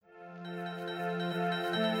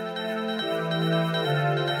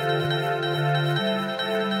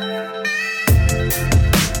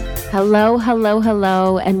Hello, hello,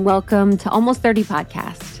 hello, and welcome to Almost 30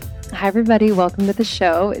 Podcast. Hi, everybody. Welcome to the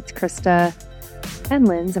show. It's Krista and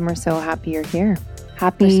Linz, and we're so happy you're here.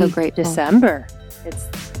 Happy We're so grateful. December. It's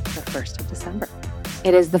the 1st of December.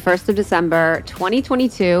 It is the 1st of December,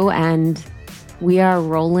 2022, and we are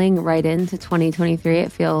rolling right into 2023. It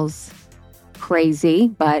feels crazy,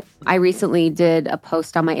 but I recently did a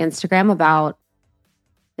post on my Instagram about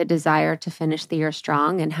the desire to finish the year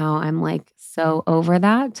strong and how I'm like so over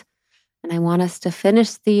that. And I want us to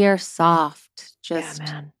finish the year soft, just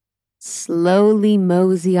slowly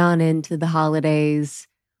mosey on into the holidays.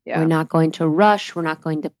 Yeah. We're not going to rush. We're not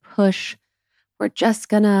going to push. We're just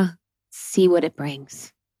going to see what it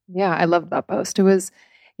brings. Yeah, I love that post. It was,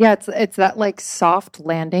 it's that like soft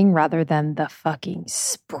landing rather than the fucking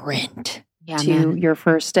sprint to your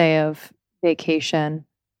first day of vacation.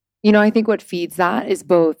 You know, I think what feeds that is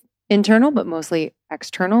both internal, but mostly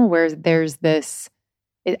external, where there's this,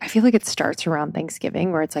 I feel like it starts around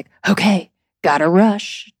Thanksgiving where it's like, okay, gotta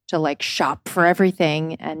rush to like shop for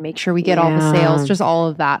everything and make sure we get all the sales, just all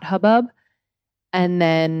of that hubbub. And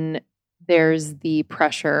then there's the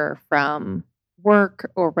pressure from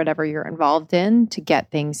work or whatever you're involved in to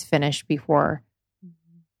get things finished before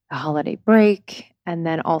the holiday break. And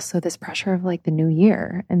then also this pressure of like the new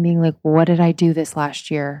year and being like, what did I do this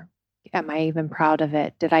last year? Am I even proud of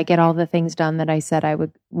it? Did I get all the things done that I said I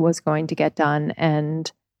was going to get done?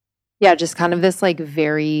 And yeah, just kind of this like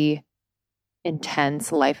very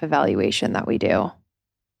intense life evaluation that we do.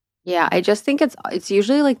 Yeah, I just think it's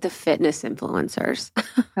usually like the fitness influencers.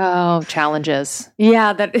 Oh, challenges.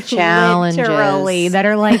 Yeah, that challenges. Literally that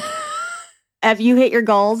are like, if you hit your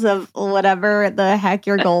goals of whatever the heck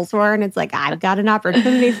your goals were, and it's like, I've got an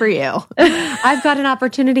opportunity for you. I've got an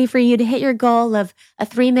opportunity for you to hit your goal of a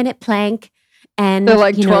 3-minute plank. And they're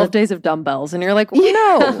like 12 days of dumbbells. And you're like,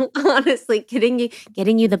 no. Honestly, getting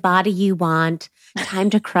you the body you want,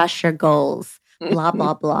 time to crush your goals, blah,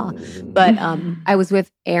 blah, blah. But I was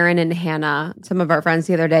with Aaron and Hannah, some of our friends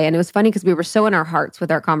the other day, and it was funny because we were so in our hearts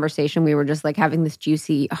with our conversation. We were just like having this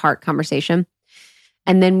juicy heart conversation.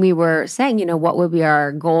 And then we were saying, you know, what would be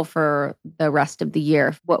our goal for the rest of the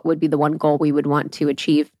year? What would be the one goal we would want to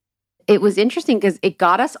achieve? It was interesting because it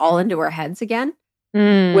got us all into our heads again,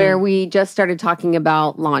 where we just started talking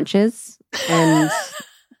about launches. And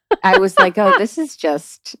I was like, oh, this is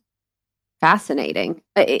just fascinating.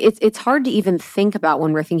 It's hard to even think about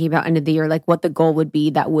when we're thinking about end of the year, like what the goal would be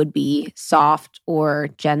that would be soft or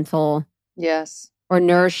gentle. Yes. Or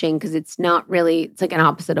nourishing, because it's not really, it's like an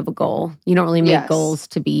opposite of a goal. You don't really make goals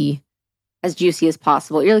to be as juicy as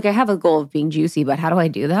possible. You're like, I have a goal of being juicy, but how do I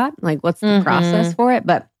do that? Like, what's the process for it?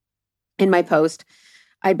 But in my post,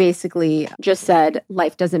 I basically just said,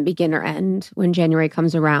 life doesn't begin or end when January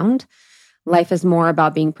comes around. Life is more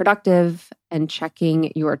about being productive and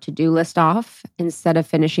checking your to-do list off instead of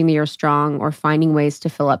finishing the year strong or finding ways to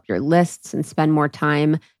fill up your lists and spend more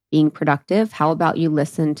time being productive. How about you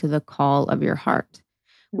listen to the call of your heart?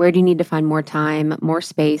 Where do you need to find more time, more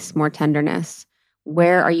space, more tenderness?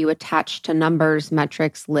 Where are you attached to numbers,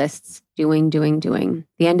 metrics, lists, doing?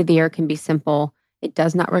 The end of the year can be simple. It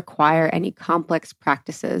does not require any complex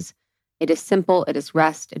practices. It is simple. It is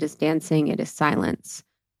rest. It is dancing. It is silence.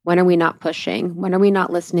 When are we not pushing? When are we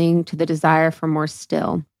not listening to the desire for more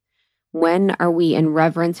still? When are we in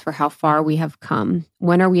reverence for how far we have come?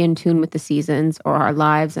 When are we in tune with the seasons or our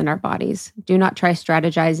lives and our bodies? Do not try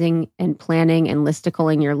strategizing and planning and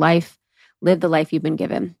listiculing your life. Live the life you've been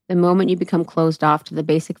given. The moment you become closed off to the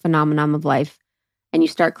basic phenomenon of life and you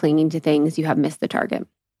start clinging to things, you have missed the target.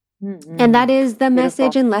 And that is the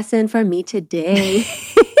message and lesson for me today.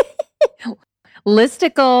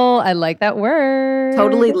 Listicle. I like that word.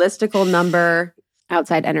 Totally listicle, number,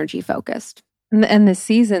 outside energy focused. And the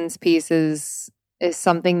seasons piece is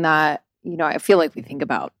something that, you know, I feel like we think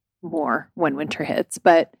about more when winter hits.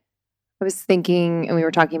 But I was thinking, and we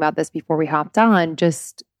were talking about this before we hopped on,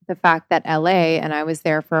 just the fact that LA, and I was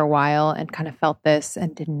there for a while and kind of felt this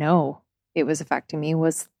and didn't know it was affecting me,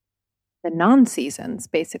 was the non-seasons,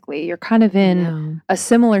 basically. You're kind of in a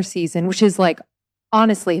similar season, which is like,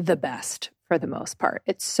 honestly, the best for the most part.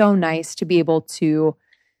 It's so nice to be able to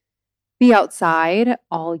be outside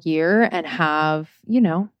all year and have, you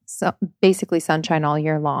know, so basically sunshine all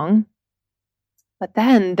year long. But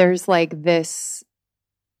then there's like this,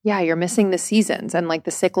 you're missing the seasons and like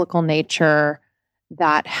the cyclical nature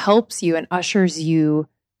that helps you and ushers you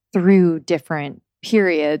through different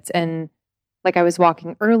periods. And like I was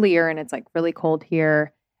walking earlier and it's like really cold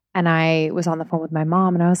here. And I was on the phone with my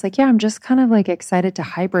mom and I was like, I'm just kind of like excited to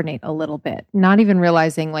hibernate a little bit. Not even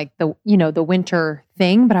realizing like the winter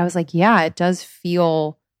thing, but I was like, it does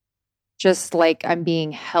feel just like I'm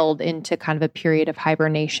being held into kind of a period of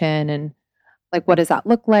hibernation, and like, what does that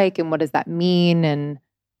look like? And what does that mean? And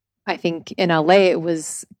I think in LA, it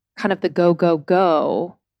was kind of the go, go,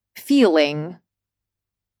 go feeling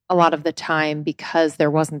a lot of the time because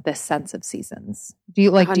there wasn't this sense of seasons. Do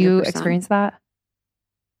you 100%. experience that?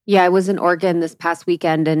 Yeah, I was in Oregon this past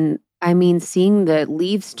weekend, and I mean, seeing the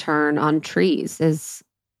leaves turn on trees this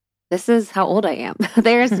is how old I am.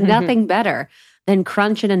 There's nothing better than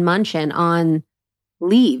crunching and munching on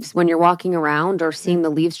leaves when you're walking around, or seeing the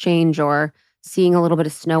leaves change, or seeing a little bit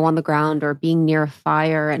of snow on the ground, or being near a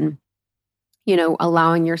fire, and, you know,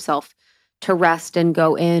 allowing yourself to rest and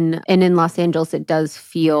go in. And in Los Angeles, it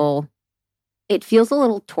feels a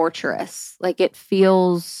little torturous. Like, it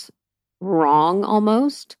feels wrong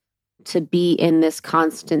almost to be in this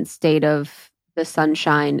constant state of the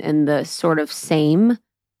sunshine and the sort of sameness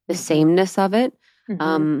of it.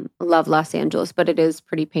 Love Los Angeles, but it is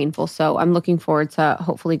pretty painful. So I'm looking forward to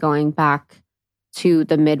hopefully going back to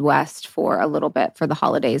the Midwest for a little bit for the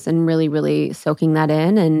holidays and really, really soaking that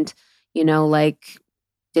in, and, you know, like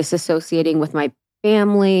disassociating with my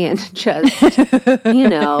family and just, you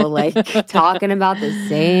know, like talking about the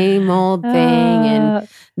same old thing. And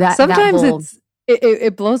that sometimes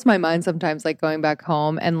it blows my mind sometimes, like going back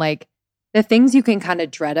home and like the things you can kind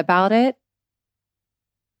of dread about it.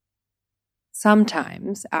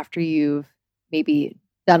 Sometimes after you've maybe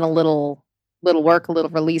done a little work, a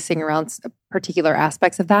little releasing around particular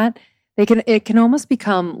aspects of that, it can almost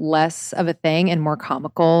become less of a thing and more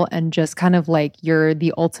comical, and just kind of like you're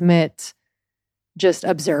the ultimate just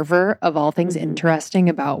observer of all things interesting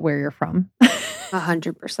about where you're from.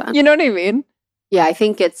 100%. You know what I mean? Yeah, I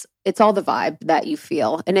think it's all the vibe that you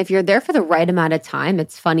feel. And if you're there for the right amount of time,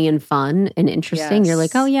 it's funny and fun and interesting. Yes. You're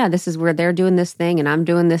like, oh yeah, this is where they're doing this thing and I'm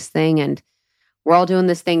doing this thing and we're all doing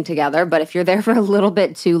this thing together. But if you're there for a little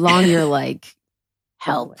bit too long, you're like,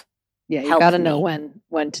 help. Yeah, you got to know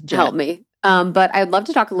when to jet. Help me. But I'd love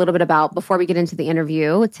to talk a little bit about, before we get into the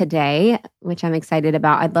interview today, which I'm excited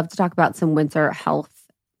about, I'd love to talk about some winter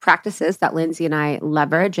health practices that Lindsay and I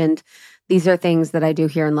leverage. And these are things that I do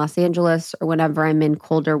here in Los Angeles, or whenever I'm in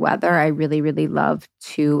colder weather, I really, really love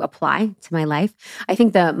to apply to my life. I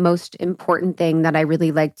think the most important thing that I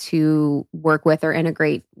really like to work with or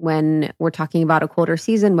integrate when we're talking about a colder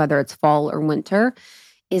season, whether it's fall or winter,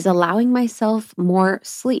 is allowing myself more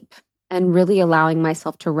sleep and really allowing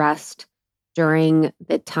myself to rest during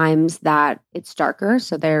the times that it's darker.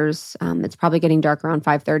 So it's probably getting dark around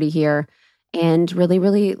 5:30 here. And really,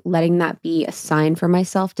 really letting that be a sign for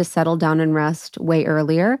myself to settle down and rest way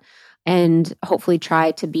earlier, and hopefully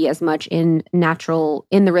try to be as much in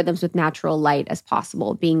the rhythms with natural light as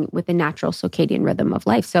possible, being with the natural circadian rhythm of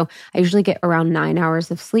life. So I usually get around 9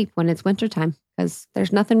 hours of sleep when it's wintertime, because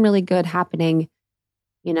there's nothing really good happening,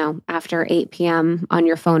 you know, after 8 p.m. on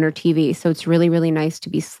your phone or TV. So it's really, really nice to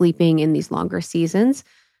be sleeping in these longer seasons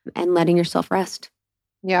and letting yourself rest.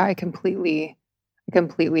 Yeah, I completely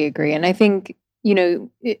agree. And I think, you know,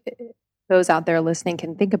 those out there listening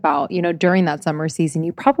can think about, you know, during that summer season,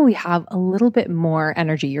 you probably have a little bit more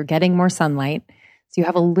energy. You're getting more sunlight. So you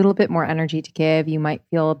have a little bit more energy to give. You might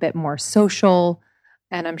feel a bit more social.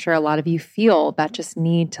 And I'm sure a lot of you feel that just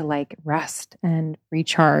need to like rest and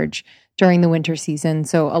recharge during the winter season.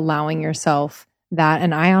 So allowing yourself that.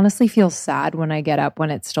 And I honestly feel sad when I get up when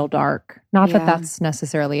it's still dark. Not that that's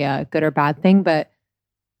necessarily a good or bad thing, but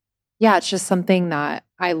yeah, it's just something that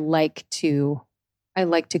I like to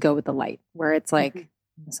go with the light, where it's like when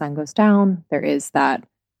the sun goes down, there is that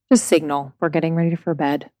just signal. We're getting ready for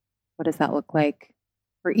bed. What does that look like?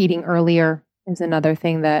 We're eating earlier is another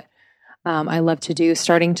thing that I love to do.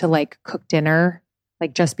 Starting to like cook dinner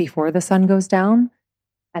like just before the sun goes down,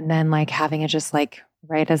 and then like having it just like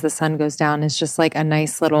right as the sun goes down is just like a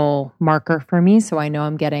nice little marker for me. So I know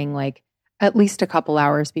I'm getting like at least a couple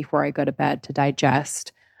hours before I go to bed to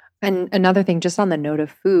digest. And another thing, just on the note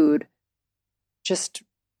of food, just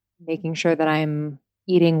making sure that I'm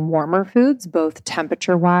eating warmer foods, both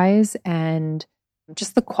temperature-wise and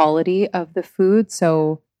just the quality of the food.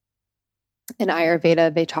 So in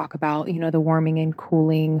Ayurveda, they talk about, you know, the warming and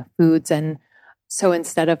cooling foods. And so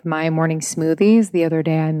instead of my morning smoothies, the other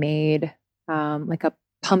day I made like a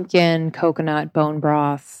pumpkin, coconut, bone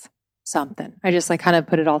broth, something. I just like kind of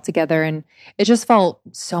put it all together, and it just felt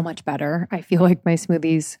so much better. I feel like my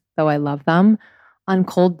smoothies, though I love them, on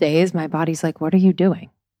cold days, my body's like, what are you doing?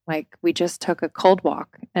 Like, we just took a cold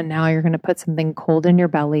walk and now you're going to put something cold in your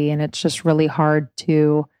belly. And it's just really hard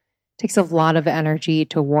takes a lot of energy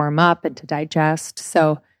to warm up and to digest.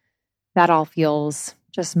 So that all feels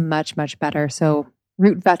just much, much better. So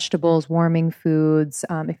root vegetables, warming foods.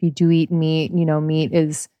 If you do eat meat, you know, meat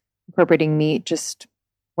is incorporating meat just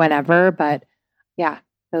whenever. But yeah,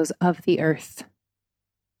 those of the earth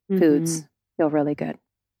foods feel really good.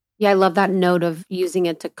 Yeah, I love that note of using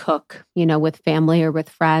it to cook, with family or with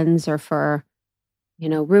friends or for,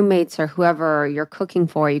 roommates or whoever you're cooking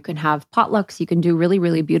for. You can have potlucks. You can do really,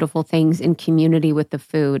 really beautiful things in community with the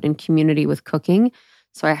food and community with cooking.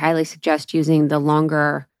 So I highly suggest using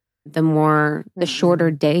the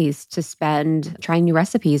shorter days to spend trying new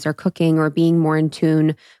recipes or cooking or being more in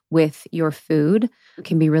tune with your food. It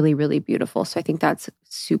can be really, really beautiful. So I think that's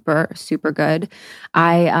super, super good.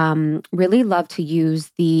 I really love to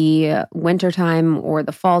use the wintertime or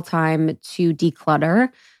the fall time to declutter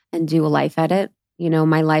and do a life edit.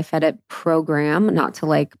 My life edit program, not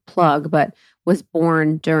to plug, but was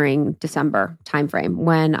born during December timeframe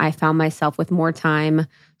when I found myself with more time,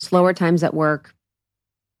 slower times at work,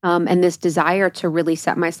 and this desire to really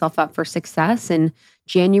set myself up for success in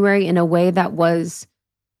January in a way that was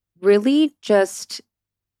really just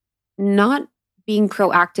not being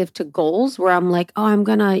proactive to goals where I'm like, oh, I'm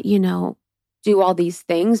going to, do all these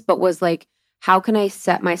things, but was like, how can I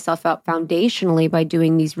set myself up foundationally by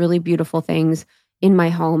doing these really beautiful things in my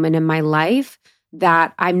home and in my life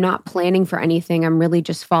that I'm not planning for anything. I'm really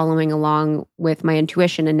just following along with my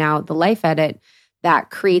intuition. And now the life edit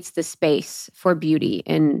that creates the space for beauty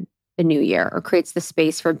in the new year or creates the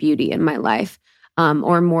space for beauty in my life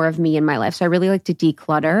or more of me in my life. So I really like to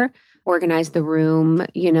declutter, organize the room,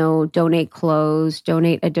 donate clothes,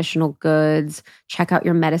 donate additional goods, check out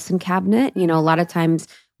your medicine cabinet. A lot of times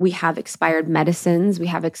we have expired medicines, we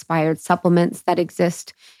have expired supplements that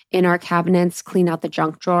exist in our cabinets, clean out the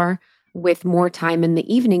junk drawer with more time in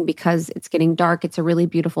the evening because it's getting dark. It's a really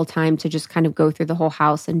beautiful time to just kind of go through the whole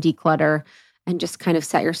house and declutter and just kind of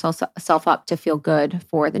set yourself up to feel good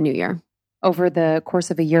for the new year. Over the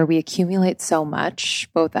course of a year, we accumulate so much,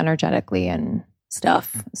 both energetically and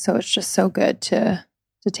stuff. So it's just so good to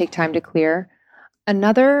take time to clear.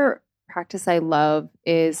 Another practice I love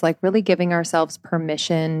is really giving ourselves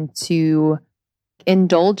permission to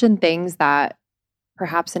indulge in things that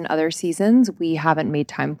perhaps in other seasons we haven't made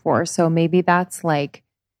time for. So maybe that's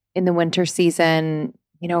in the winter season,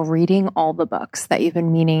 reading all the books that you've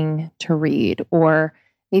been meaning to read, or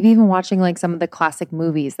maybe even watching some of the classic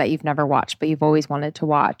movies that you've never watched, but you've always wanted to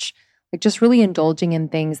watch. Just really indulging in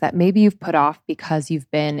things that maybe you've put off because you've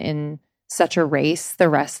been in such a race the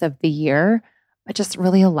rest of the year, but just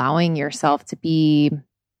really allowing yourself to be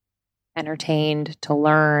entertained, to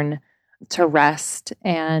learn, to rest.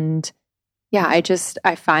 And yeah,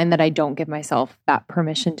 I find that I don't give myself that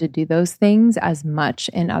permission to do those things as much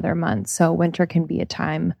in other months. So winter can be a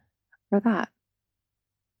time for that.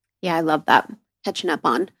 Yeah, I love that. Catching up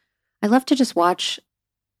on. I love to just watch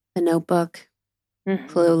The Notebook,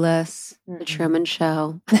 Clueless, The Truman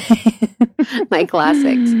Show, my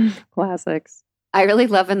classics. I really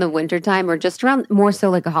love in the wintertime or just around more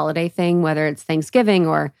so a holiday thing, whether it's Thanksgiving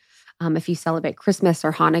or if you celebrate Christmas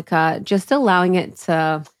or Hanukkah, just allowing it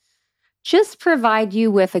to just provide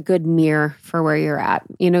you with a good mirror for where you're at,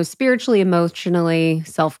 spiritually, emotionally,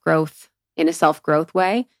 self-growth in a self-growth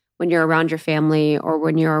way. When you're around your family or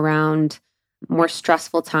when you're around more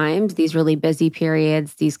stressful times, these really busy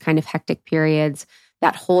periods, these kind of hectic periods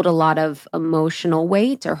that hold a lot of emotional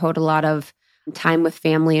weight or hold a lot of time with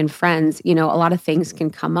family and friends, a lot of things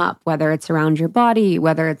can come up, whether it's around your body,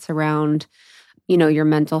 whether it's around, your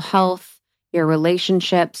mental health, your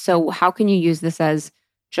relationship. So how can you use this as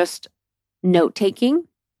just note-taking,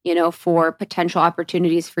 for potential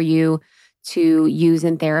opportunities for you to use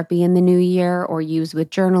in therapy in the new year or use with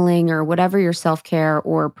journaling or whatever your self-care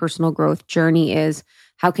or personal growth journey is?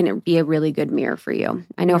 How can it be a really good mirror for you?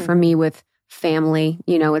 I know for me with family,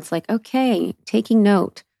 it's okay, taking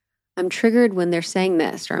note. I'm triggered when they're saying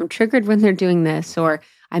this, or I'm triggered when they're doing this, or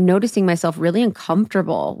I'm noticing myself really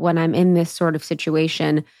uncomfortable when I'm in this sort of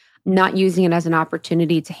situation, not using it as an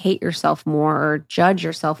opportunity to hate yourself more or judge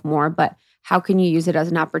yourself more, but how can you use it as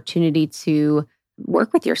an opportunity to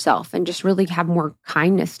work with yourself and just really have more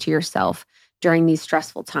kindness to yourself during these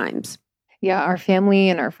stressful times? Yeah, our family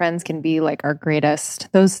and our friends can be our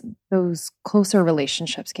greatest. Those closer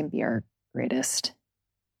relationships can be our greatest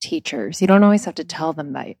teachers. You don't always have to tell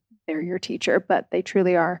them that they're your teacher, but they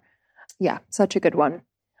truly are. Yeah, such a good one.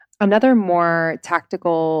 Another more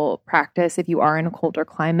tactical practice, if you are in a colder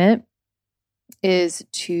climate, is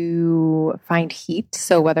to find heat.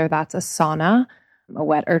 So whether that's a sauna, a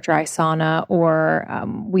wet or dry sauna, or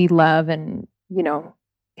we love and,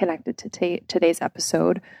 connected to today's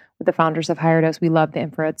episode with the founders of Higher Dose, we love the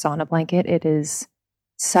infrared sauna blanket. It is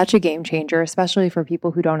such a game changer, especially for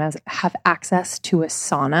people who don't have access to a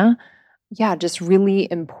sauna. Yeah, just really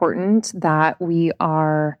important that we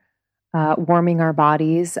are warming our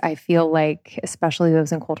bodies. I feel like, especially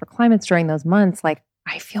those in colder climates during those months, like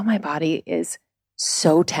I feel my body is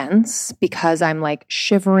so tense because I'm like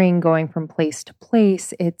shivering, going from place to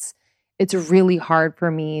place. It's really hard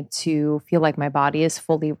for me to feel like my body is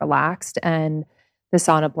fully relaxed. And the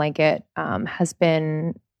sauna blanket has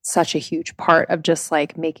been such a huge part of just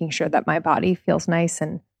like making sure that my body feels nice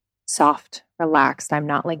and soft, relaxed. I'm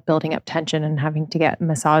not like building up tension and having to get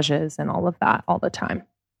massages and all of that all the time.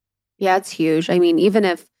 Yeah, it's huge. I mean, even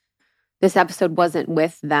if this episode wasn't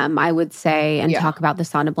with them, I would say and talk about the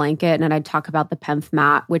sauna blanket, and I'd talk about the PEMF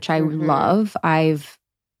mat, which I love.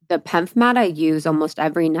 The PEMF mat I use almost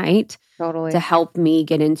every night to help me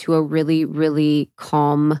get into a really, really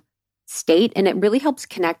calm state. And it really helps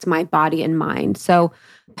connect my body and mind. So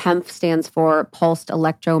PEMF stands for pulsed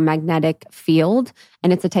electromagnetic field.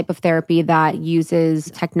 And it's a type of therapy that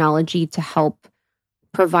uses technology to help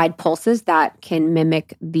provide pulses that can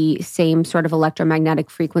mimic the same sort of electromagnetic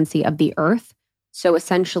frequency of the earth. So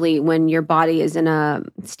essentially, when your body is in a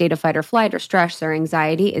state of fight or flight or stress or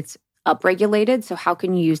anxiety, it's upregulated. So how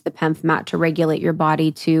can you use the PEMF mat to regulate your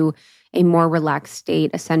body to a more relaxed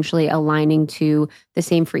state, essentially aligning to the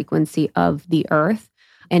same frequency of the earth?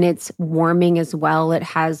 And it's warming as well. It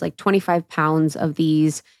has like 25 pounds of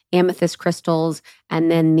these amethyst crystals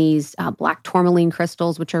and then these black tourmaline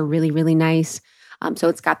crystals, which are really, really nice. So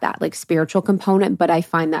it's got that like spiritual component, but I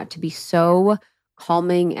find that to be so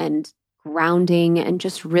calming and grounding and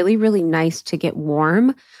just really, really nice to get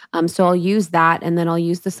warm. So I'll use that, and then I'll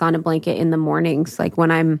use the sauna blanket in the mornings. Like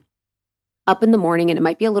when I'm up in the morning and it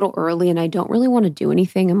might be a little early and I don't really want to do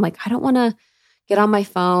anything. I'm like, I don't want to get on my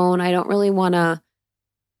phone. I don't really want to,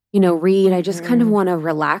 read. I just kind of want to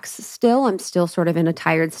relax still. I'm still sort of in a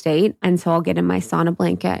tired state. And so I'll get in my sauna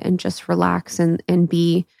blanket and just relax and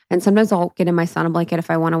be. And sometimes I'll get in my sauna blanket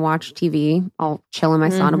if I want to watch TV. I'll chill in my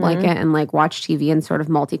sauna blanket and like watch TV and sort of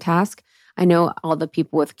multitask. I know all the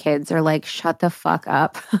people with kids are like, shut the fuck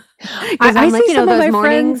up. Because I'm like, those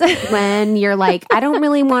mornings when you're like, I don't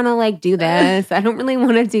really want to like do this. I don't really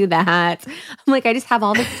want to do that. I'm like, I just have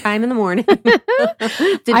all this time in the morning to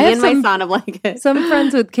be in my sauna blanket. Some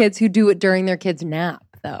friends with kids who do it during their kids' nap,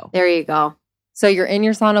 though. There you go. So you're in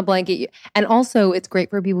your sauna blanket. And also, it's great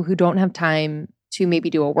for people who don't have time to maybe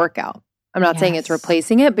do a workout. I'm not saying it's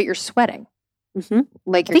replacing it, but you're sweating. Mm-hmm.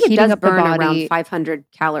 Like you're heating up the body. Around 500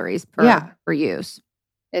 calories per use.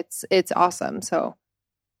 It's awesome. So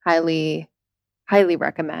highly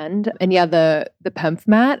recommend. And yeah, the PEMF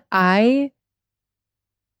mat, I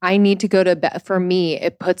need to go to bed. For me,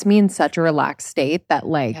 it puts me in such a relaxed state that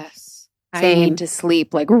like I need to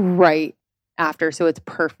sleep like right after. So it's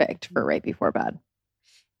perfect for right before bed.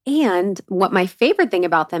 And what my favorite thing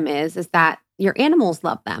about them is that your animals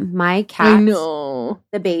love them. My cats,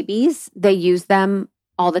 the babies, they use them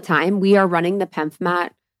all the time. We are running the PEMF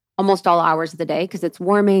mat almost all hours of the day because it's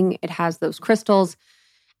warming. It has those crystals.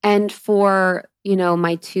 And for,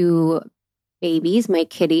 my two babies, my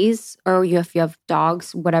kitties, or if you have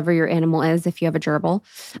dogs, whatever your animal is, if you have a gerbil,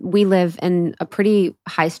 we live in a pretty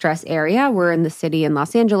high stress area. We're in the city in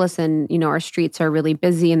Los Angeles and, our streets are really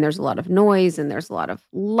busy and there's a lot of noise and there's a lot of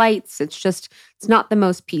lights. It's not the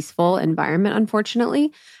most peaceful environment,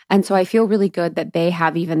 unfortunately. And so I feel really good that they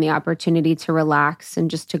have even the opportunity to relax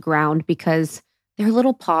and just to ground because their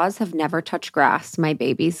little paws have never touched grass, my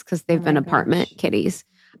babies, because they've been apartment kitties.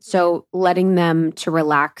 So letting them to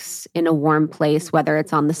relax in a warm place, whether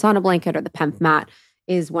it's on the sauna blanket or the PEMF mat,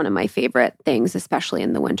 is one of my favorite things, especially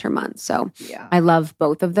in the winter months. So I love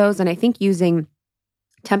both of those. And I think using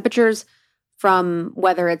temperatures from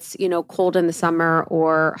whether it's, cold in the summer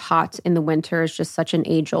or hot in the winter is just such an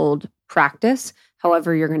age-old practice.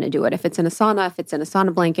 However you're going to do it. If it's in a sauna, if it's in a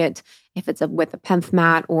sauna blanket, if it's with a PEMF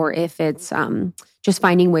mat, or if it's just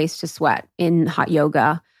finding ways to sweat in hot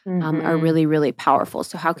yoga, are really, really powerful.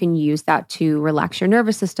 So how can you use that to relax your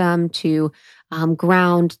nervous system, to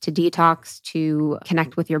ground, to detox, to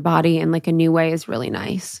connect with your body in like a new way is really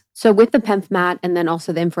nice. So with the PEMF mat and then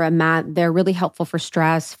also the infrared mat, they're really helpful for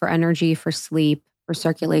stress, for energy, for sleep, for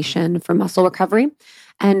circulation, for muscle recovery.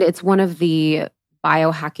 And it's one of the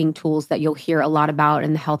biohacking tools that you'll hear a lot about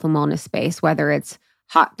in the health and wellness space, whether it's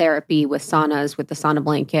hot therapy with saunas, with the sauna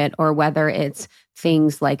blanket, or whether it's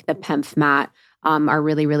things like the PEMF mat, are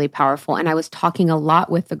really, really powerful. And I was talking a lot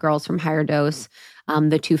with the girls from Higher Dose,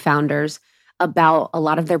 the two founders, about a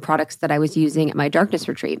lot of their products that I was using at my darkness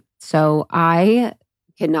retreat. So I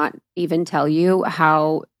cannot even tell you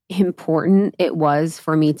how important it was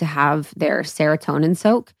for me to have their serotonin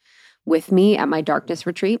soak with me at my darkness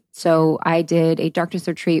retreat. So I did a darkness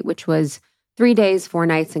retreat, which was 3 days, 4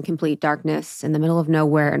 nights in complete darkness in the middle of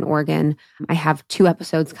nowhere in Oregon. I have 2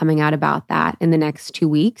 episodes coming out about that in the next 2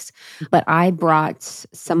 weeks. But I brought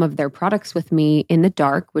some of their products with me in the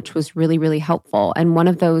dark, which was really, really helpful. And one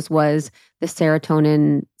of those was the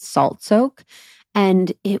serotonin salt soak.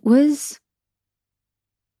 And it was,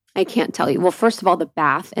 I can't tell you. Well, first of all, the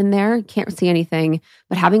bath in there, can't see anything,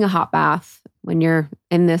 but having a hot bath when you're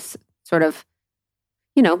in this sort of,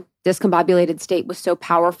 discombobulated state was so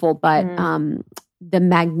powerful. But the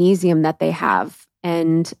magnesium that they have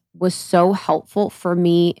and was so helpful for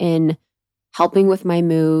me in helping with my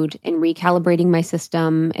mood and recalibrating my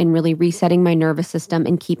system and really resetting my nervous system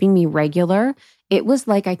and keeping me regular. It was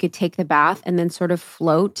like I could take the bath and then sort of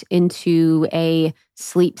float into a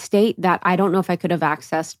sleep state that I don't know if I could have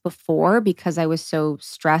accessed before because I was so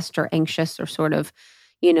stressed or anxious or sort of,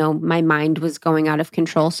 my mind was going out of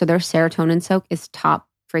control. So their serotonin soak is top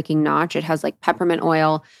freaking notch. It has like peppermint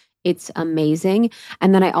oil. It's amazing.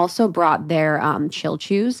 And then I also brought their chill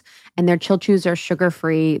chews, and their chill chews are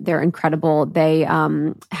sugar-free. They're incredible. They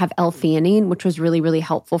have L-theanine, which was really, really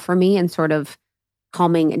helpful for me and sort of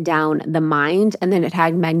calming down the mind. And then it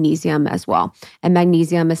had magnesium as well. And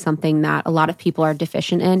magnesium is something that a lot of people are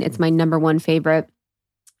deficient in. It's my number one favorite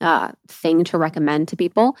thing to recommend to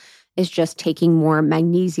people is just taking more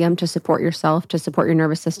magnesium to support yourself, to support your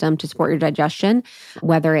nervous system, to support your digestion,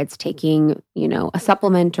 whether it's taking, a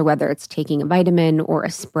supplement or whether it's taking a vitamin or a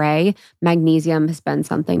spray. Magnesium has been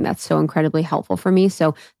something that's so incredibly helpful for me.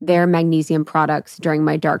 So their magnesium products during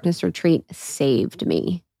my darkness retreat saved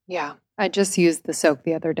me. Yeah. I just used the soak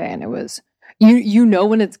the other day and it was, you know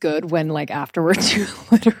when it's good when like afterwards you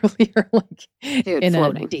literally are like in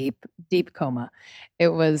floating. A deep coma. It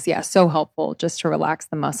was, so helpful just to relax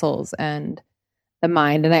the muscles and the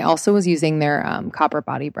mind. And I also was using their copper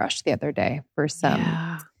body brush the other day for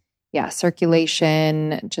some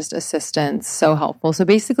circulation, just assistance. So helpful. So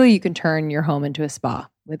basically you can turn your home into a spa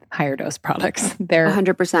with Higher Dose products. They're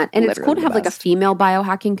 100%. And it's cool to have like a female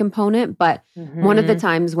biohacking component. But one of the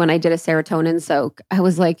times when I did a serotonin soak, I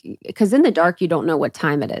was like, because in the dark, you don't know what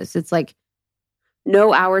time it is. It's like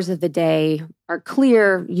no hours of the day are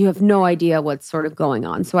clear. You have no idea what's sort of going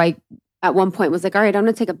on. So I, at one point was like, all right, I'm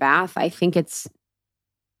going to take a bath. I think it's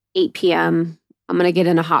 8 p.m. I'm going to get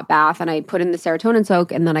in a hot bath. And I put in the serotonin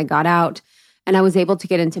soak and then I got out and I was able to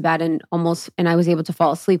get into bed and I was able to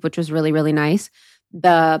fall asleep, which was really, really nice.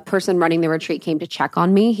 The person running the retreat came to check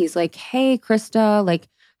on me. He's like, hey, Krista, like,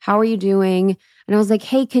 how are you doing? And I was like,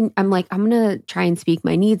 hey, I'm going to try and speak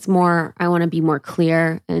my needs more. I want to be more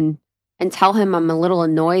clear and tell him I'm a little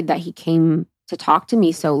annoyed that he came to talk to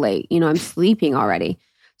me so late. I'm sleeping already.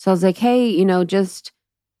 So I was like, hey, just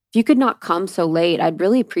if you could not come so late, I'd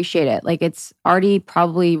really appreciate it. Like it's already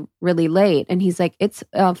probably really late. And he's like, it's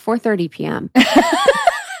 4:30 p.m.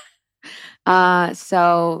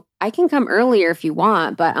 So I can come earlier if you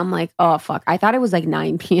want, but I'm like, oh, fuck. I thought it was like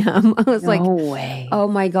 9 p.m. I was no way. Oh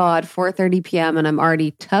my God, 4:30 p.m. and I'm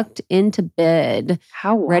already tucked into bed.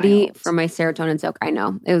 How wild. Ready for my serotonin soak. I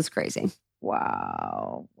know. It was crazy.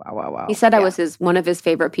 Wow. He said I was one of his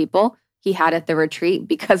favorite people he had at the retreat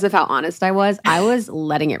because of how honest I was. I was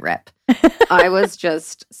letting it rip. I was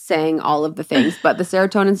just saying all of the things, but the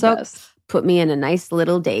serotonin soak put me in a nice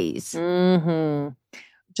little daze. Mm-hmm.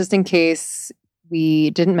 Just in case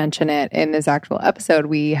we didn't mention it in this actual episode,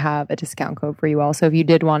 we have a discount code for you all. So if you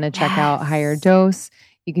did want to check out Higher Dose,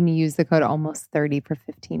 you can use the code almost30 for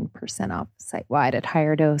 15% off site-wide at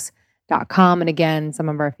higherdose.com. And again, some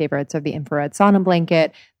of our favorites are the infrared sauna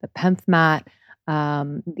blanket, the PEMF mat,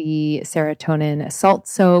 the serotonin salt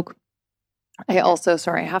soak. I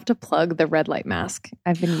have to plug the red light mask.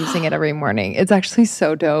 I've been using it every morning. It's actually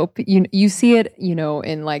so dope. You see it,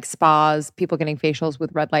 in like spas, people getting facials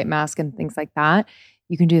with red light mask and things like that.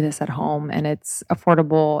 You can do this at home and it's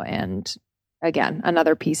affordable. And again,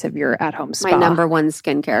 another piece of your at-home spa. My number one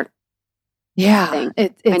skincare. Yeah.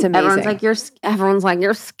 It's amazing. Everyone's like,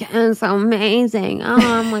 your skin's so amazing. Oh,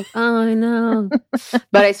 I'm like, oh, I know.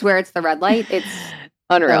 But I swear it's the red light. It's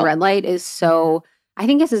unreal. The red light is so... I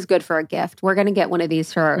think this is good for a gift. We're going to get one of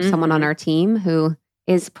these for someone on our team who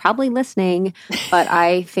is probably listening. But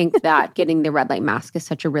I think that getting the red light mask is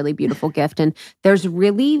such a really beautiful gift. And there's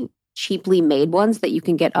really cheaply made ones that you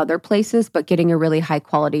can get other places, but getting a really high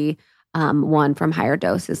quality one from Higher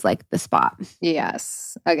Dose is like the spot.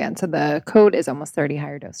 Yes. Again, so the code is almost30,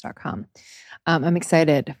 higherdose.com. I'm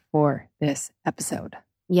excited for this episode.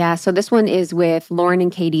 Yeah, so this one is with Lauren and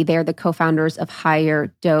Katie. They're the co-founders of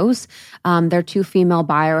Higher Dose. They're two female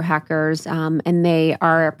biohackers, and they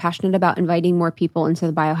are passionate about inviting more people into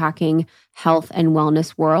the biohacking, health, and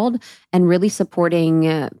wellness world, and really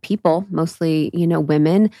supporting people, mostly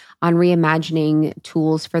women, on reimagining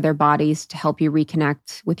tools for their bodies to help you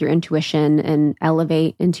reconnect with your intuition and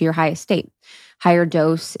elevate into your highest state. Higher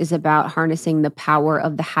Dose is about harnessing the power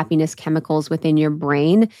of the happiness chemicals within your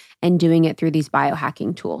brain and doing it through these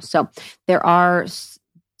biohacking tools. So there are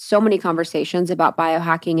so many conversations about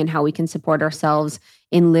biohacking and how we can support ourselves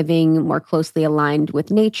in living more closely aligned with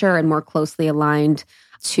nature and more closely aligned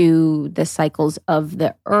to the cycles of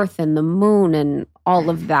the earth and the moon and all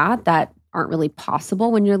of that aren't really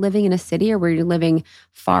possible when you're living in a city or where you're living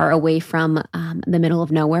far away from the middle of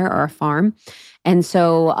nowhere or a farm. And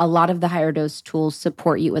so a lot of the Higher Dose tools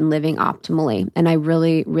support you in living optimally. And I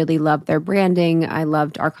really, really love their branding. I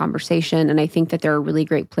loved our conversation. And I think that they're a really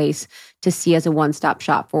great place to see as a one-stop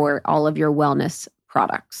shop for all of your wellness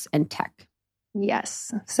products and tech.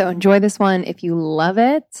 Yes. So enjoy this one. If you love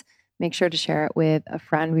it, make sure to share it with a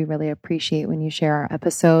friend. We really appreciate when you share our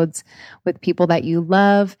episodes with people that you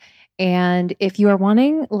love. And if you are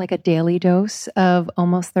wanting like a daily dose of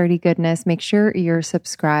Almost 30 goodness, make sure you're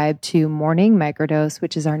subscribed to Morning Microdose,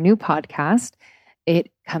 which is our new podcast.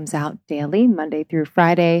 It comes out daily, Monday through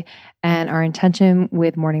Friday. And our intention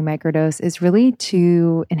with Morning Microdose is really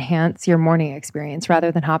to enhance your morning experience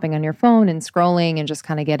rather than hopping on your phone and scrolling and just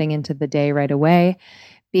kind of getting into the day right away.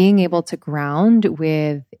 Being able to ground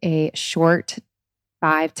with a short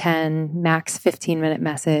 5, 10, max 15-minute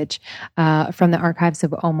message from the archives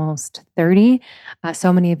of Almost 30.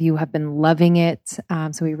 So many of you have been loving it.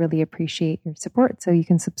 So we really appreciate your support. So you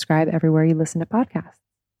can subscribe everywhere you listen to podcasts.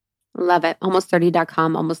 Love it.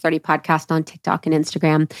 Almost30.com, Almost 30 podcast on TikTok and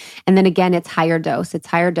Instagram. And then again, it's Higher Dose. It's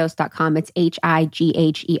higherdose.com. It's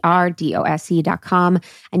HIGHERDOSE.com.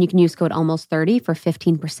 And you can use code Almost30 for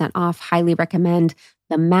 15% off. Highly recommend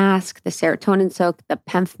the mask, the serotonin soak, the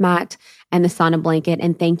PEMF mat, and the sauna blanket.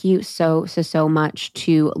 And thank you so much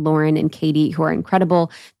to Lauren and Katie, who are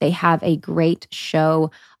incredible. They have a great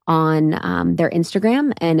show on their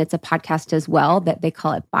Instagram, and it's a podcast as well that they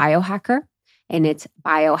call it Biohacker. And it's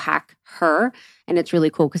Biohack Her. And it's really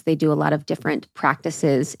cool because they do a lot of different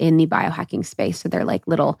practices in the biohacking space. So they're like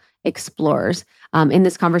little explorers. In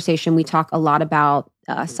this conversation, we talk a lot about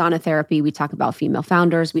sauna therapy. We talk about female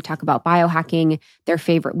founders. We talk about biohacking, their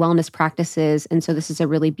favorite wellness practices. And so this is a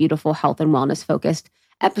really beautiful health and wellness focused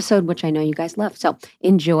episode, which I know you guys love. So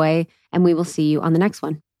enjoy, and we will see you on the next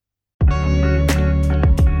one.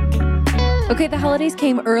 Okay, the holidays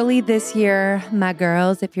came early this year, my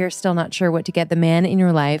girls. If you're still not sure what to get the man in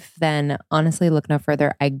your life, then honestly, look no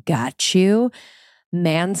further. I got you.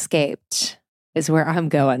 Manscaped is where I'm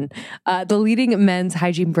going. The leading men's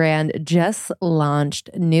hygiene brand just launched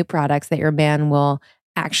new products that your man will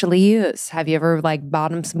actually use. Have you ever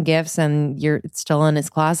bought him some gifts and it's still in his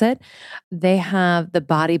closet? They have the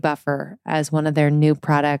Body Buffer as one of their new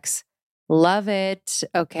products. Love it.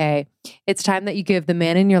 Okay. It's time that you give the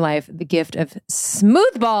man in your life the gift of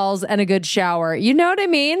smooth balls and a good shower. You know what I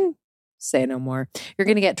mean? Say no more. You're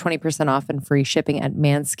going to get 20% off and free shipping at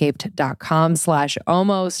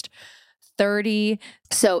manscaped.com/almost30.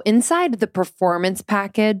 So inside the performance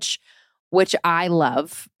package, which I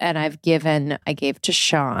love, and I gave to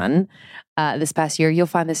Sean this past year, you'll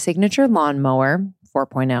find the Signature Lawnmower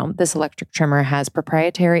 4.0. This electric trimmer has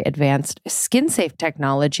proprietary advanced skin-safe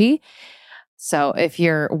technology. So if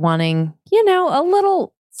you're wanting, a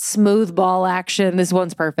little smooth ball action, this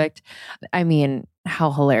one's perfect. I mean,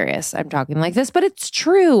 how hilarious. I'm talking like this, but it's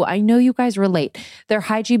true. I know you guys relate. Their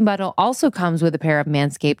hygiene bundle also comes with a pair of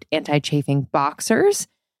Manscaped anti-chafing boxers.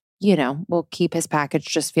 Will keep his package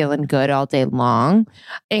just feeling good all day long.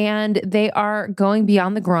 And they are going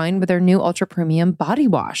beyond the groin with their new ultra premium body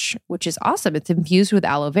wash, which is awesome. It's infused with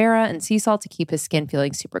aloe vera and sea salt to keep his skin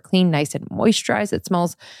feeling super clean, nice and moisturized. It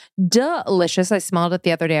smells delicious. I smelled it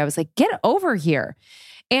the other day. I was like, get over here.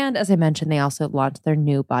 And as I mentioned, they also launched their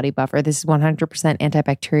new Body Buffer. This is 100%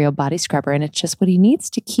 antibacterial body scrubber, and it's just what he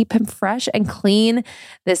needs to keep him fresh and clean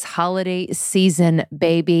this holiday season,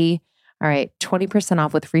 baby. All right, 20%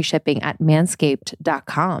 off with free shipping at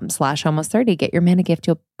manscaped.com/almost30. Get your man a gift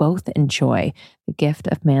you'll both enjoy. The gift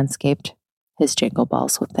of Manscaped, his jingle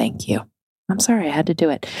balls will thank you. I'm sorry, I had to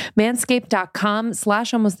do it.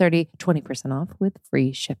 Manscaped.com/almost30, 20% off with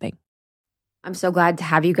free shipping. I'm so glad to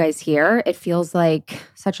have you guys here. It feels like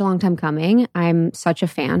such a long time coming. I'm such a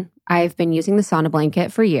fan. I've been using the sauna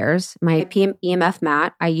blanket for years. My EMF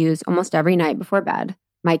mat, I use almost every night before bed.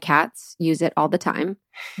 My cats use it all the time.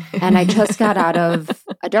 And I just got out of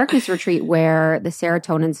a darkness retreat where the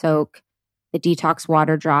serotonin soak, the detox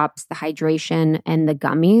water drops, the hydration, and the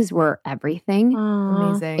gummies were everything.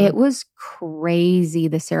 Amazing. It was crazy,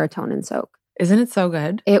 the serotonin soak. Isn't it so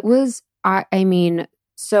good? It was, I mean,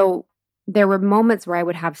 so there were moments where I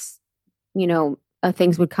would have,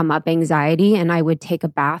 things would come up, anxiety, and I would take a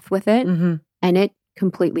bath with it, and it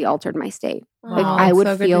completely altered my state. Like I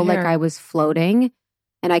would feel like I was floating,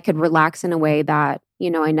 and I could relax in a way that,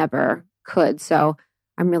 I never could. So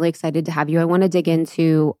I'm really excited to have you. I want to dig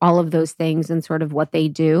into all of those things and sort of what they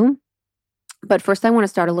do. But first, I want to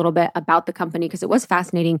start a little bit about the company because it was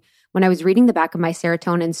fascinating when I was reading the back of my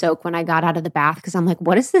serotonin soak when I got out of the bath, because I'm like,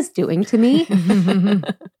 what is this doing to me?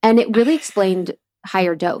 And it really explained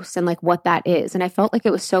higher dose and like what that is. And I felt like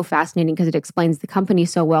it was so fascinating because it explains the company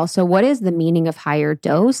so well. So what is the meaning of higher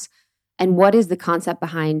dose? And what is the concept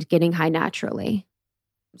behind getting high naturally?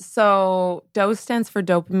 So DOSE stands for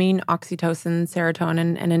dopamine, oxytocin,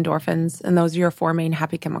 serotonin, and endorphins. And those are your 4 main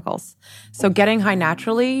happy chemicals. So getting high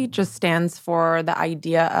naturally just stands for the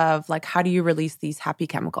idea of like, how do you release these happy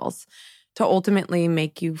chemicals to ultimately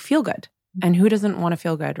make you feel good? And who doesn't want to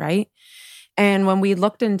feel good, right? And when we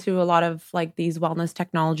looked into a lot of like these wellness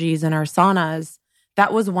technologies in our saunas,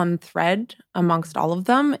 that was one thread amongst all of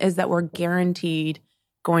them, is that we're guaranteed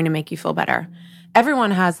going to make you feel better.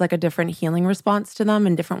 Everyone has like a different healing response to them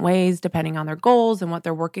in different ways, depending on their goals and what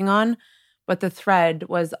they're working on. But the thread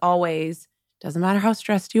was always, doesn't matter how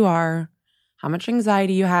stressed you are, how much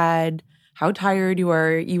anxiety you had, how tired you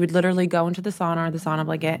were, you would literally go into the sauna or the sauna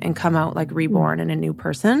blanket and come out like reborn and a new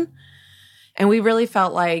person. And we really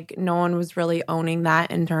felt like no one was really owning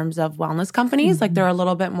that in terms of wellness companies. Like they're a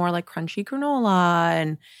little bit more like crunchy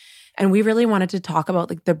granola. And we really wanted to talk about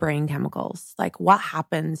like the brain chemicals, like what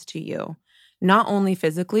happens to you, not only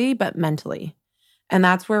physically, but mentally. And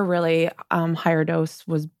that's where really Higher Dose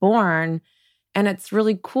was born. And it's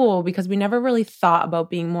really cool because we never really thought about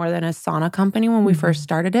being more than a sauna company when we first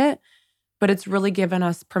started it. But it's really given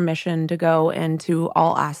us permission to go into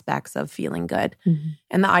all aspects of feeling good.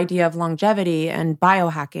 And the idea of longevity and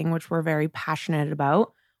biohacking, which we're very passionate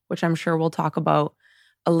about, which I'm sure we'll talk about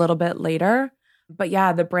a little bit later. But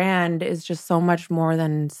yeah, the brand is just so much more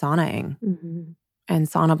than saunaing and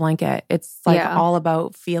sauna blanket. It's like all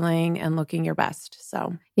about feeling and looking your best.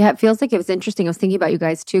 So yeah, it feels like it was interesting. I was thinking about you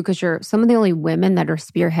guys too, because you're some of the only women that are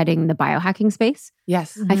spearheading the biohacking space.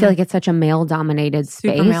 Yes. I feel like it's such a male-dominated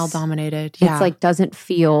space. Super male-dominated. Yeah. It's like doesn't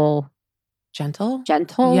feel gentle.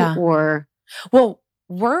 Yeah. Or well,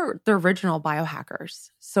 we're the original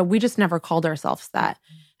biohackers. So we just never called ourselves that.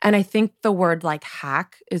 And I think the word like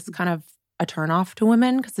hack is kind of a turnoff to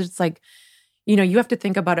women because it's like, you have to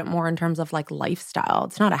think about it more in terms of like lifestyle.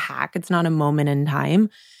 It's not a hack. It's not a moment in time.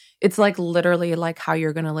 It's like literally like how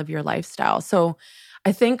you're going to live your lifestyle. So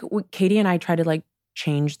I think Katie and I try to like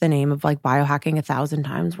change the name of like biohacking 1,000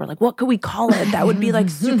 times. We're like, what could we call it? That would be like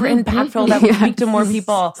super impactful. That would speak to more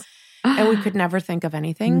people. And we could never think of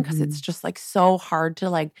anything because it's just like so hard to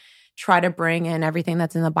like try to bring in everything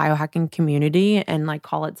that's in the biohacking community and like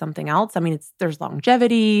call it something else. I mean, there's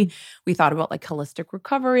longevity. We thought about like holistic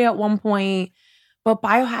recovery at one point, but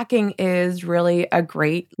biohacking is really a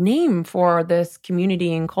great name for this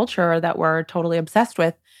community and culture that we're totally obsessed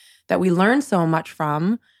with, that we learn so much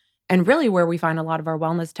from, and really where we find a lot of our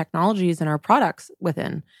wellness technologies and our products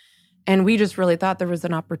within. And we just really thought there was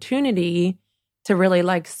an opportunity to really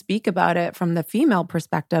like speak about it from the female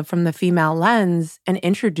perspective, from the female lens, and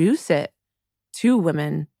introduce it to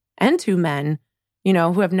women and to men,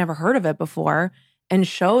 who have never heard of it before, and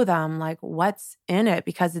show them like what's in it,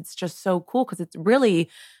 because it's just so cool because it's really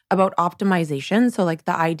about optimization. So like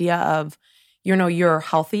the idea of, you're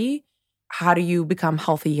healthy. How do you become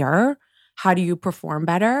healthier? How do you perform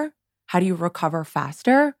better? How do you recover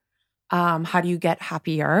faster? How do you get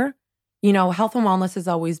happier? Health and wellness has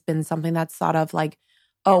always been something that's thought of like,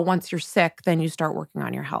 oh, once you're sick, then you start working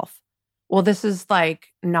on your health. Well, this is like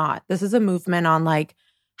not. This is a movement on like,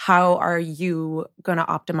 how are you going to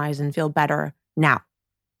optimize and feel better now?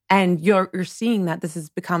 And you're seeing that this has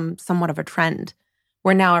become somewhat of a trend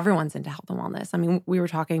where now everyone's into health and wellness. I mean, we were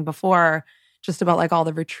talking before just about like all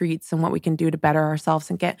the retreats and what we can do to better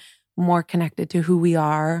ourselves and get more connected to who we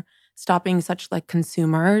are. Stop being such like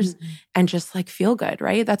consumers and just like feel good,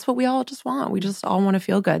 right? That's what we all just want. We just all want to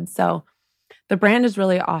feel good. So the brand is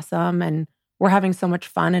really awesome and we're having so much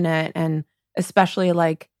fun in it. And especially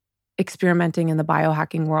like experimenting in the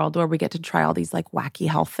biohacking world where we get to try all these like wacky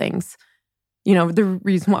health things. The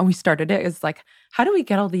reason why we started it is like, how do we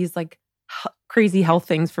get all these like crazy health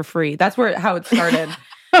things for free? That's how it started.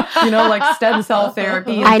 Like stem cell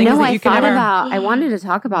therapy and I things know, that I you can thought never... about, I wanted to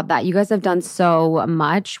talk about that. You guys have done so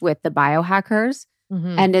much with the biohackers.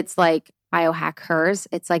 And it's like biohack hers.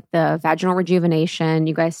 It's like the vaginal rejuvenation,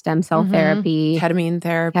 you guys stem cell therapy, ketamine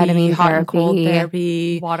therapy, hot and cold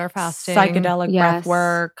therapy, water fasting, psychedelic breath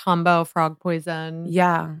work, combo frog poison.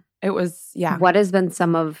 Yeah. It was, What has been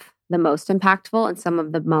some of the most impactful and some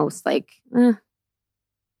of the most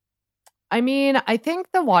I mean, I think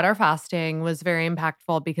the water fasting was very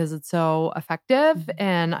impactful because it's so effective.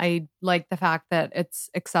 And I like the fact that it's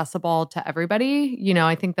accessible to everybody. You know,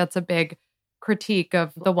 I think that's a big critique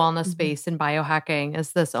of the wellness space in biohacking.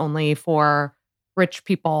 Is this only for rich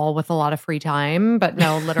people with a lot of free time? But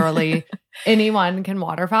no, literally anyone can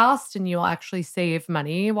water fast, and you'll actually save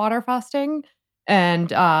money water fasting.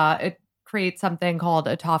 And it creates something called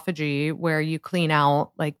autophagy, where you clean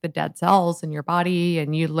out like the dead cells in your body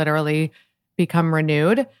and you literally become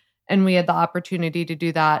renewed. And we had the opportunity to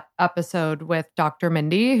do that episode with Dr.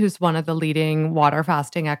 Mindy, who's one of the leading water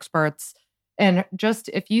fasting experts. And just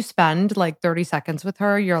if you spend like 30 seconds with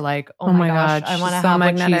her, you're like, oh my gosh, I want to have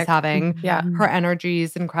what she's having. Yeah. Her energy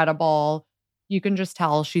is incredible. You can just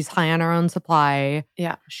tell she's high on her own supply.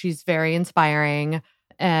 Yeah. She's very inspiring.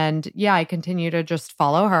 And I continue to just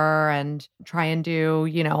follow her and try and do,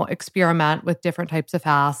 experiment with different types of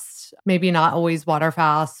fasts. Maybe not always water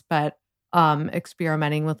fasts, but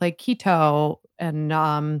experimenting with like keto and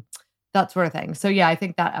that sort of thing. So I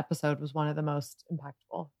think that episode was one of the most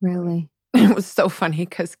impactful. Really? It was so funny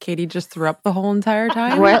because Katie just threw up the whole entire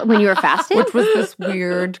time. When you were fasting? Which was this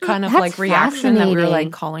weird kind of like reaction that we were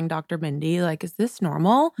like calling Dr. Mindy, like, is this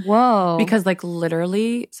normal? Whoa. Because like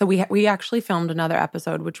literally, so we actually filmed another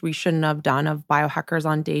episode, which we shouldn't have done, of biohackers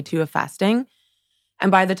on day 2 of fasting. And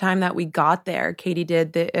by the time that we got there, Katie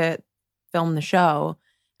did film the show.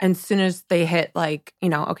 And as soon as they hit like,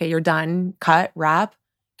 okay, you're done, cut, wrap,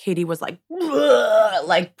 Katie was like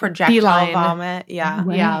projectile vomit. Yeah.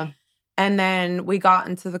 Wow. Yeah. And then we got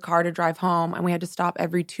into the car to drive home, and we had to stop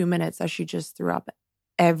every 2 minutes as she just threw up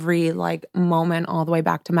every like moment all the way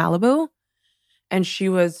back to Malibu. And she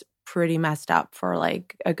was pretty messed up for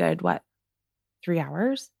like a good, 3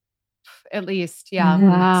 hours? At least, yeah.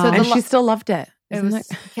 Wow. So and she still loved it. It was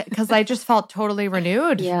because I just felt totally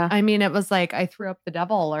renewed. Yeah. I mean, it was like I threw up the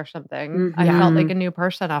devil or something. I felt like a new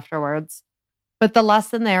person afterwards. But the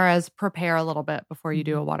lesson there is prepare a little bit before you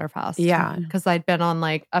do a water fast. Yeah. Because I'd been on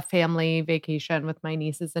like a family vacation with my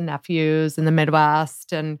nieces and nephews in the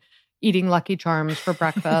Midwest and eating Lucky Charms for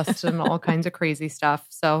breakfast and all kinds of crazy stuff.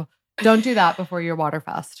 So don't do that before your water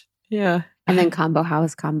fast. Yeah. And then combo. How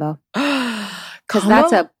is combo? Because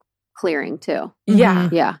that's a clearing too. Yeah.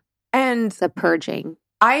 Yeah. And it's a purging.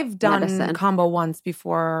 I've done medicine. combo once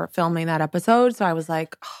before filming that episode. So I was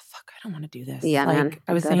like, oh, fuck, I don't want to do this. Yeah, like, man.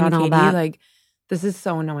 I was saying to Katie, like, this is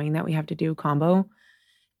so annoying that we have to do combo.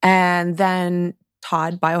 And then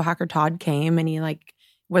biohacker Todd came, and he like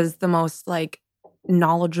was the most like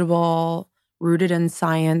knowledgeable, rooted in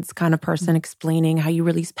science kind of person, explaining how you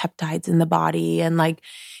release peptides in the body. And like,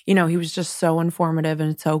 he was just so informative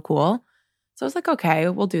and so cool. So I was like, okay,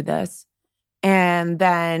 we'll do this. And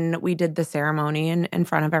then we did the ceremony in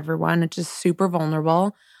front of everyone. It's just super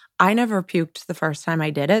vulnerable. I never puked the first time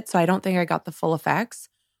I did it, so I don't think I got the full effects.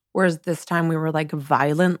 Whereas this time we were like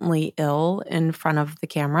violently ill in front of the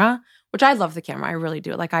camera, which I love the camera. I really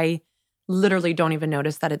do. Like I literally don't even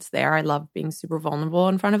notice that it's there. I love being super vulnerable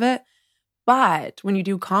in front of it. But when you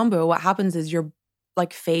do combo, what happens is your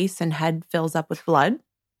like face and head fills up with blood.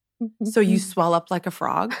 So you swell up like a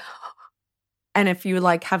frog. And if you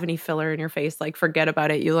like have any filler in your face, like forget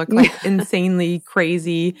about it. You look like insanely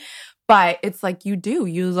crazy. But it's like you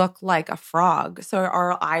look like a frog. So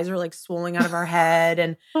our eyes are like swollen out of our head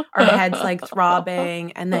and our head's like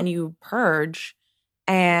throbbing. And then you purge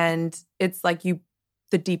and it's like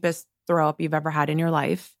the deepest throw up you've ever had in your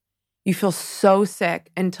life. You feel so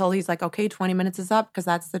sick until he's like, okay, 20 minutes is up because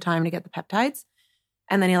that's the time to get the peptides.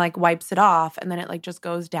 And then he like wipes it off and then it like just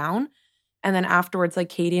goes down. And then afterwards, like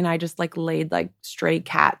Katie and I just like laid like stray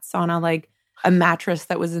cats on a mattress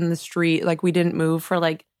that was in the street. Like we didn't move for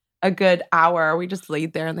like a good hour. We just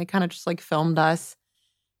laid there and they kind of just like filmed us.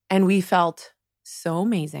 And we felt so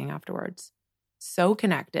amazing afterwards. So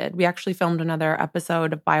connected. We actually filmed another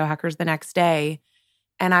episode of Biohackers the next day.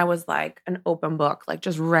 And I was like an open book, like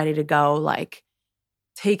just ready to go, like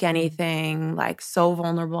take anything, like so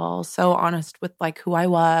vulnerable, so honest with like who I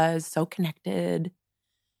was, so connected.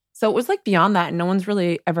 So it was like beyond that. And no one's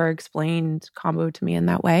really ever explained combo to me in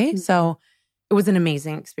that way. So it was an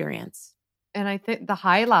amazing experience. And I think the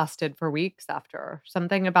high lasted for weeks after.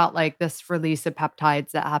 Something about like this release of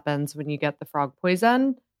peptides that happens when you get the frog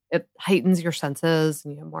poison. It heightens your senses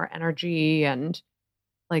and you have more energy. And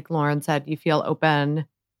like Lauren said, you feel open.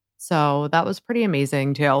 So that was pretty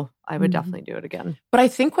amazing too. I would definitely do it again. But I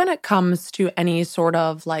think when it comes to any sort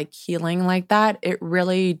of like healing like that, it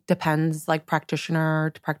really depends like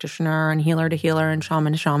practitioner to practitioner and healer to healer and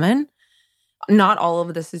shaman to shaman. Not all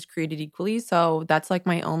of this is created equally. So that's like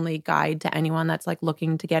my only guide to anyone that's like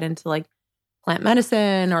looking to get into like plant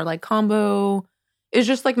medicine or like combo is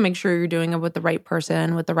just like make sure you're doing it with the right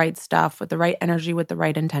person, with the right stuff, with the right energy, with the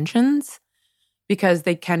right intentions, because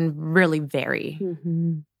they can really vary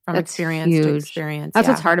from experience to experience. That's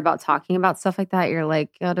what's hard about talking about stuff like that. You're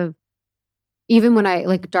like, even when I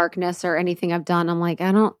like darkness or anything I've done, I'm like,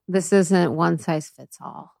 this isn't one size fits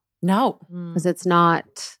all. No. Because it's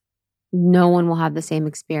not. No one will have the same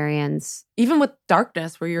experience. Even with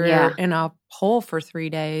darkness where you're in a hole for 3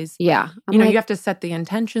 days. Yeah. You you have to set the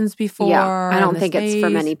intentions before. Yeah. I don't think it's for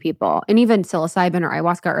many people. And even psilocybin or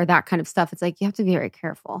ayahuasca or that kind of stuff, it's like you have to be very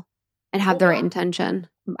careful and have the right intention.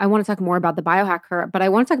 I want to talk more about the biohacker, but I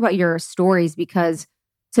want to talk about your stories because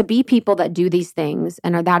to be people that do these things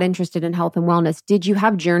and are that interested in health and wellness, did you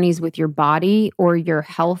have journeys with your body or your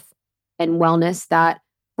health and wellness that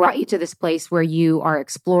brought you to this place where you are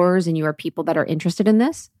explorers and you are people that are interested in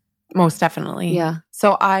this? Most definitely. Yeah.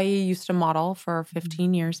 So I used to model for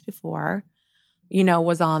 15 years before,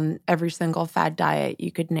 was on every single fad diet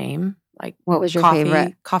you could name. Like what was your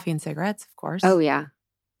favorite? Coffee and cigarettes, of course. Oh, yeah.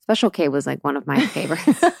 Special K was like one of my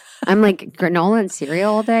favorites. I'm like granola and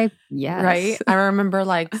cereal all day. Yes. Right? I remember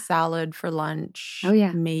like salad for lunch. Oh,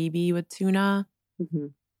 yeah. Maybe with tuna.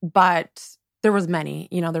 But there was many,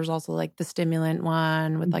 there's also like the stimulant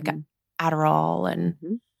one with like Adderall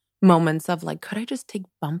and moments of like, could I just take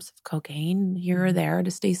bumps of cocaine here or there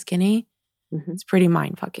to stay skinny? It's pretty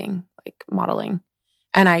mind fucking, like modeling.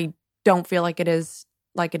 And I don't feel like it is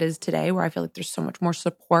today where I feel like there's so much more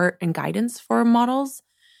support and guidance for models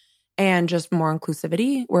and just more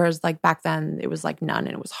inclusivity. Whereas like back then it was like none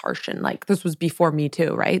and it was harsh. And like this was before Me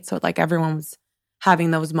Too, right? So like everyone was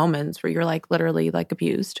having those moments where you're like literally like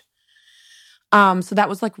abused. So that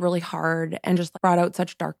was like really hard and just brought out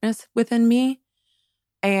such darkness within me.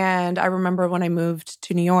 And I remember when I moved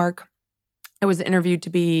to New York, I was interviewed to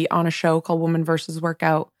be on a show called Woman vs.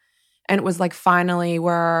 Workout. And it was like finally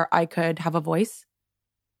where I could have a voice.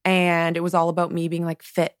 And it was all about me being like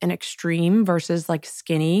fit and extreme versus like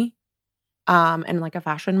skinny and like a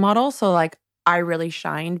fashion model. So like I really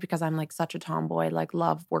shined because I'm like such a tomboy, like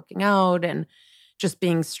love working out and just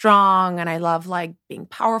being strong, and I love like being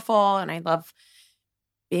powerful, and I love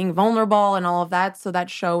being vulnerable and all of that. So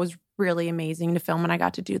that show was really amazing to film, and I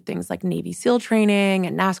got to do things like Navy SEAL training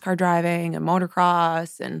and NASCAR driving and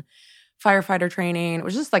motocross and firefighter training. It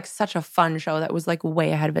was just like such a fun show that was like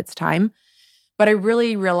way ahead of its time. But I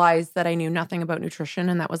really realized that I knew nothing about nutrition,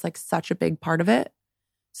 and that was like such a big part of it.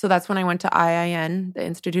 So that's when I went to IIN, the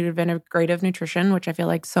Institute of Integrative Nutrition, which I feel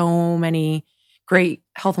like so many great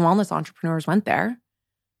health and wellness entrepreneurs went there.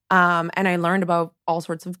 And I learned about all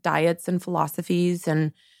sorts of diets and philosophies.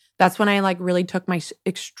 And that's when I like really took my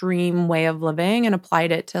extreme way of living and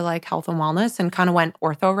applied it to like health and wellness and kind of went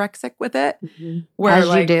orthorexic with it. Where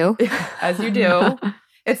as you do. As you do.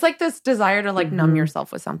 It's like this desire to like numb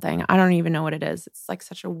yourself with something. I don't even know what it is. It's like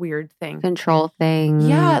such a weird thing. Control thing.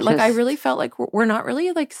 Yeah. Like I really felt like we're not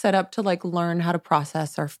really like set up to like learn how to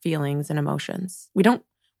process our feelings and emotions. We're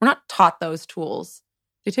not taught those tools.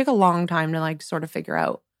 They take a long time to like sort of figure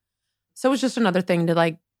out. So it was just another thing to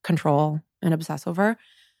like control and obsess over.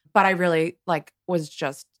 But I really like was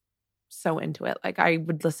just so into it. Like I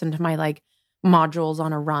would listen to my like modules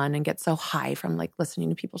on a run and get so high from like listening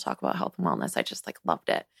to people talk about health and wellness. I just like loved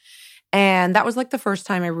it. And that was like the first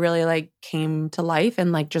time I really like came to life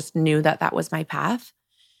and like just knew that that was my path.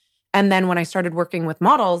 And then when I started working with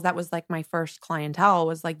models, that was like my first clientele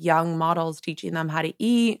was like young models, teaching them how to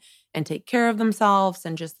eat and take care of themselves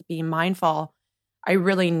and just be mindful. I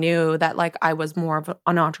really knew that like I was more of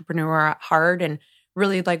an entrepreneur at heart and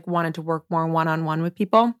really like wanted to work more one-on-one with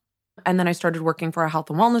people. And then I started working for a health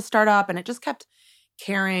and wellness startup, and it just kept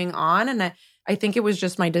carrying on. And I think it was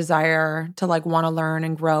just my desire to like want to learn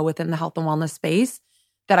and grow within the health and wellness space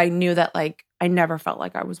that I knew that like I never felt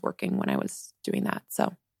like I was working when I was doing that.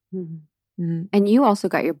 So. And you also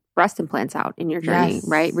got your breast implants out in your journey,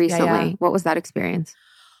 right? Recently. Yeah. What was that experience?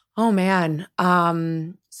 Oh, man.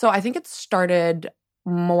 So I think it started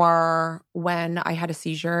more when I had a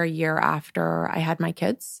seizure a year after I had my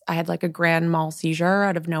kids. I had like a grand mal seizure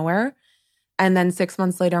out of nowhere. And then 6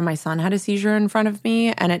 months later, my son had a seizure in front of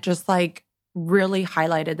me. And it just like really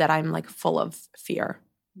highlighted that I'm like full of fear.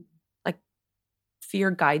 Like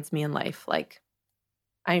fear guides me in life. Like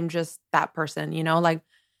I'm just that person, like.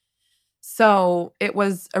 So it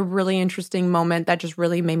was a really interesting moment that just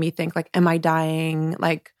really made me think like, am I dying?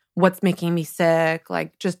 Like what's making me sick?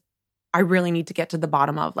 Like just I really need to get to the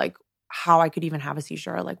bottom of like how I could even have a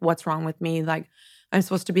seizure, like what's wrong with me. Like I'm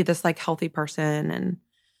supposed to be this like healthy person. And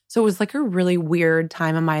so it was like a really weird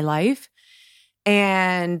time in my life.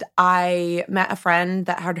 And I met a friend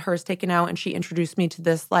that had hers taken out, and she introduced me to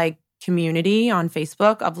this like community on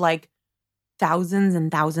Facebook of like thousands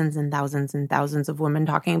and thousands and thousands and thousands of women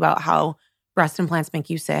talking about how breast implants make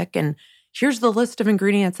you sick. And here's the list of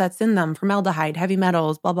ingredients that's in them: formaldehyde, heavy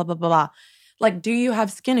metals, blah, blah, blah, blah, blah. Like, do you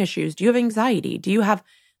have skin issues? Do you have anxiety? Do you have,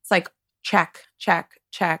 it's like, check, check,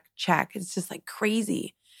 check, check. It's just like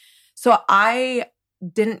crazy. So I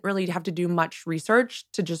didn't really have to do much research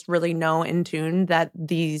to just really know in tune that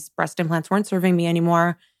these breast implants weren't serving me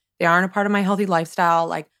anymore. They aren't a part of my healthy lifestyle.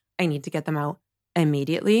 Like, I need to get them out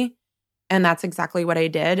immediately. And that's exactly what I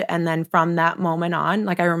did. And then from that moment on,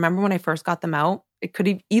 like I remember when I first got them out, it could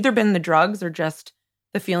have either been the drugs or just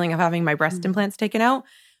the feeling of having my breast implants taken out.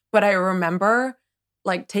 But I remember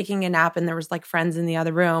like taking a nap and there was like friends in the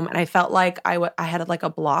other room. And I felt like I had like a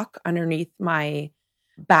block underneath my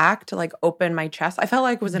back to like open my chest. I felt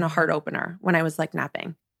like it was in a heart opener when I was like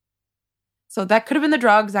napping. So that could have been the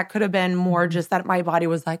drugs. That could have been more just that my body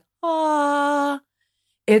was like,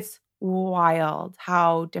 it's wild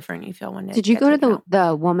how different you feel when it Did you go to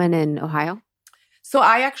the woman in Ohio? So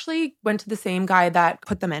I actually went to the same guy that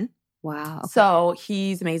put them in. Wow. Okay. So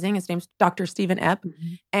he's amazing. His name's Dr. Stephen Ip.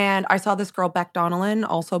 Mm-hmm. And I saw this girl, Beck Donnellan,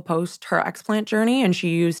 also post her explant journey, and she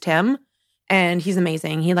used him. And he's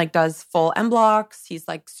amazing. He like does full M blocks. He's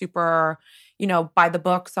like super, by the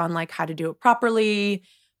books on like how to do it properly.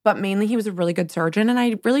 But mainly he was a really good surgeon. And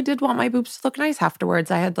I really did want my boobs to look nice afterwards.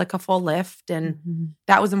 I had like a full lift, and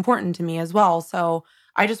that was important to me as well. So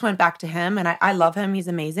I just went back to him, and I love him. He's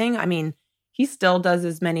amazing. I mean, he still does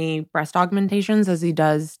as many breast augmentations as he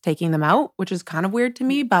does taking them out, which is kind of weird to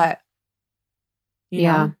me, but you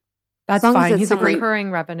know, that's fine. He's a great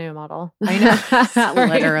recurring revenue model. I know.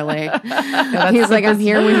 Literally. He's like, I'm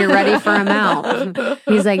here when you're ready for him out.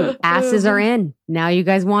 He's like, asses are in. Now you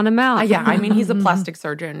guys want him out. Yeah. I mean, he's a plastic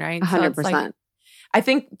surgeon, right? 100%. So like, I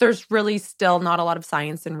think there's really still not a lot of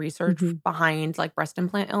science and research behind like breast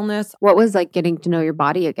implant illness. What was like getting to know your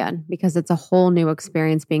body again? Because it's a whole new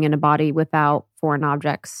experience being in a body without foreign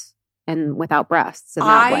objects and without breasts in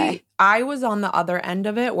that way. I was on the other end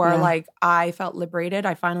of it where like I felt liberated.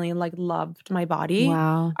 I finally like loved my body.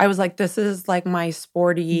 Wow. I was like, this is like my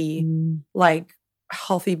sporty, like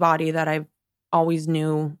healthy body that I always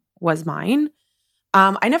knew was mine.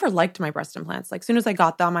 I never liked my breast implants. Like, as soon as I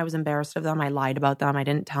got them, I was embarrassed of them. I lied about them. I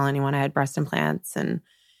didn't tell anyone I had breast implants. And,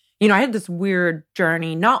 I had this weird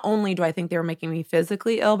journey. Not only do I think they were making me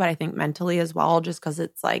physically ill, but I think mentally as well, just because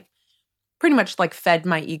it's like pretty much like fed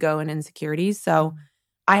my ego and insecurities. So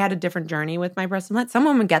I had a different journey with my breast implants. Some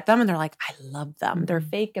women get them and they're like, I love them. They're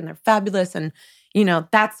fake and they're fabulous. And,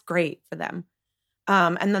 that's great for them.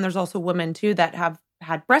 And then there's also women too that have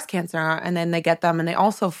had breast cancer, and then they get them and they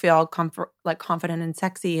also feel confident and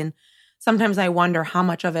sexy. And sometimes I wonder how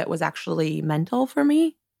much of it was actually mental for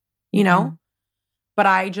me, but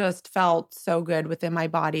I just felt so good within my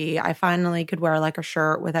body. I finally could wear like a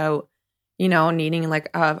shirt without, needing like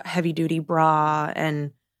a heavy duty bra. And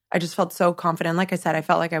I just felt so confident. Like I said, I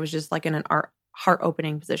felt like I was just like in an heart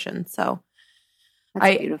opening position. So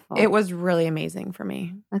that's beautiful. It was really amazing for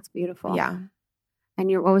me. That's beautiful. Yeah.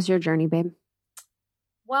 And what was your journey, babe?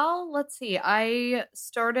 Well, let's see. I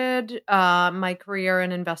started my career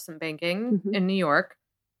in investment banking in New York.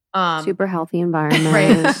 Super healthy environment.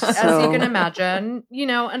 Right. So, as you can imagine,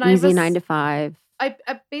 and easy 9 to 5.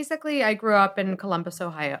 I grew up in Columbus,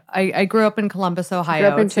 Ohio. I grew up in Columbus, Ohio.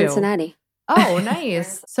 Grew up in Cincinnati. Oh,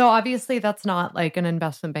 nice. So obviously that's not like an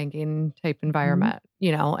investment banking type environment,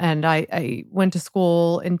 and I went to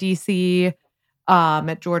school in DC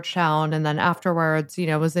at Georgetown. And then afterwards,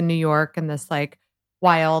 was in New York, and this like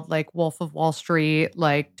wild, like Wolf of Wall Street,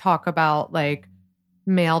 like talk about like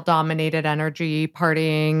male dominated energy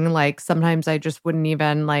partying. Like sometimes I just wouldn't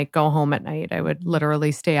even like go home at night. I would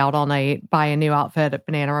literally stay out all night, buy a new outfit at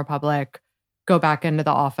Banana Republic, go back into the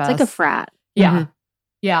office. It's like a frat. Yeah.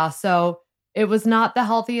 Yeah. So it was not the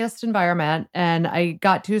healthiest environment. And I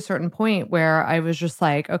got to a certain point where I was just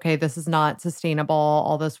like, okay, this is not sustainable.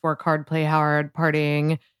 All this work hard, play hard,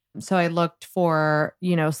 partying. So I looked for,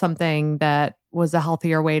 something that was a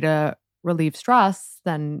healthier way to relieve stress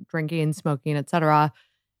than drinking, smoking, etc.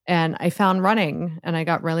 And I found running, and I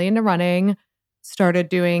got really into running, started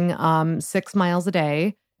doing 6 miles a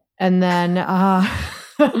day. And then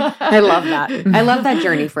I love that. I love that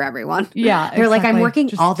journey for everyone. Yeah. They're like, I'm working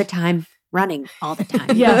all the time, running all the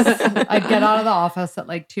time. Yes. I'd get out of the office at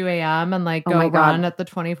like 2 a.m. and like go run at the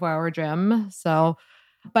 24-hour gym. So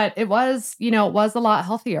But it was, it was a lot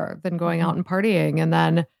healthier than going out and partying. And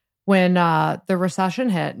then when the recession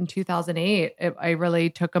hit in 2008, I really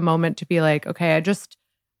took a moment to be like, okay,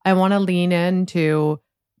 I want to lean into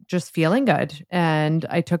just feeling good. And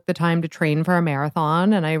I took the time to train for a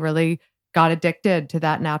marathon, and I really got addicted to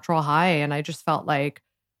that natural high. And I just felt like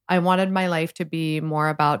I wanted my life to be more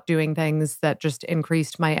about doing things that just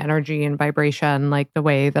increased my energy and vibration, like the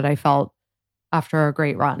way that I felt after a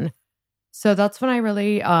great run. So that's when I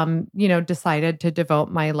really, decided to devote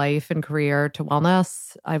my life and career to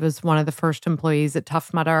wellness. I was one of the first employees at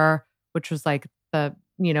Tough Mudder, which was like the,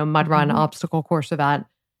 mud run obstacle course event.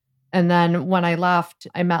 And then when I left,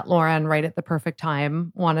 I met Lauren right at the perfect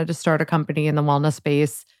time, wanted to start a company in the wellness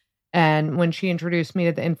space. And when she introduced me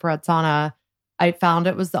to the infrared sauna, I found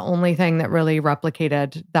it was the only thing that really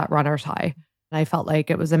replicated that runner's high. And I felt like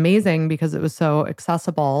it was amazing because it was so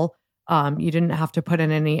accessible. You didn't have to put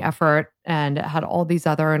in any effort, and it had all these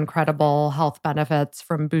other incredible health benefits,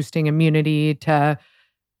 from boosting immunity to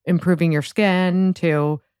improving your skin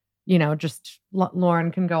to, just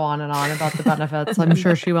Lauren can go on and on about the benefits. I'm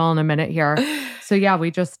sure she will in a minute here. So yeah,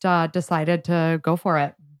 we just decided to go for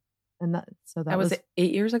it. And that was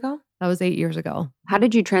 8 years ago? That was 8 years ago. How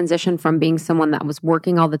did you transition from being someone that was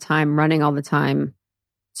working all the time, running all the time,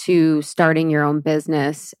 to starting your own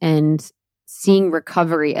business and seeing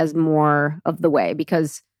recovery as more of the way?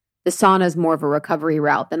 Because the sauna is more of a recovery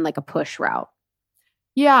route than like a push route.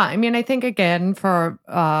 Yeah. I mean, I think again, for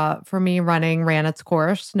me, running ran its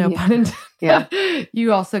course, no pun intended. Yeah.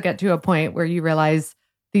 You also get to a point where you realize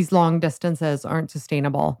these long distances aren't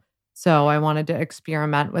sustainable. So I wanted to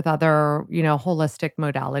experiment with other, holistic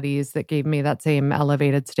modalities that gave me that same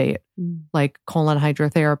elevated state, like colon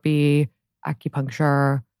hydrotherapy,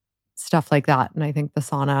 acupuncture, stuff like that. And I think the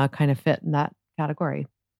sauna kind of fit in that category.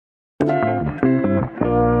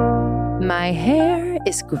 My hair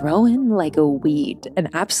is growing like a weed, an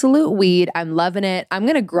absolute weed. I'm loving it. I'm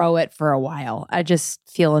going to grow it for a while. I just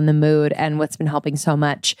feel in the mood. And what's been helping so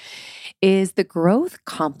much is the Growth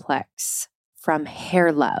Complex from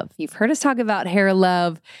Hair Love. You've heard us talk about Hair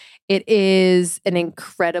Love. It is an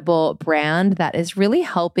incredible brand that is really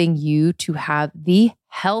helping you to have the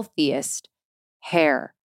healthiest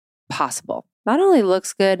hair possible. Not only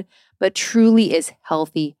looks good, but truly is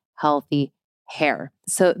healthy hair.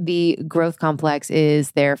 So the Growth Complex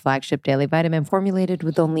is their flagship daily vitamin, formulated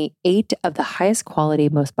with only 8 of the highest quality,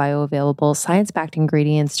 most bioavailable, science-backed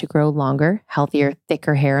ingredients to grow longer, healthier,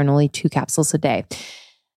 thicker hair in only 2 capsules a day.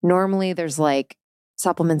 Normally there's like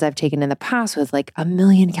supplements I've taken in the past with like 1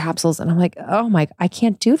 million capsules. And I'm like, oh my, I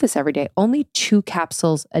can't do this every day. Only 2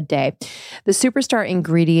 capsules a day. The superstar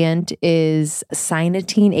ingredient is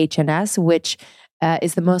Cynatine HNS, which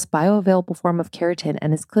is the most bioavailable form of keratin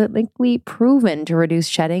and is clinically proven to reduce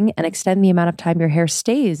shedding and extend the amount of time your hair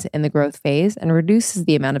stays in the growth phase and reduces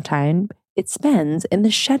the amount of time it spends in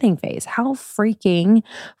the shedding phase. How freaking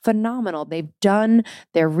phenomenal. They've done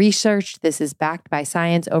their research. This is backed by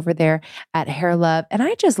science over there at Hair Love. And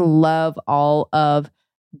I just love all of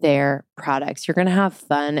their products. You're going to have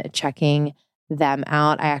fun checking them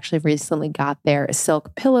out. I actually recently got their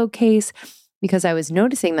silk pillowcase because I was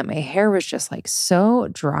noticing that my hair was just like so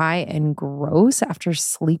dry and gross after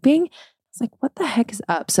sleeping. I was like, what the heck is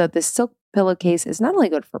up? So this silk pillowcase is not only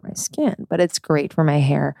good for my skin, but it's great for my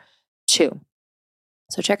hair too.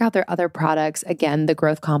 So check out their other products. Again, the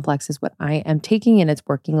Growth Complex is what I am taking, and it's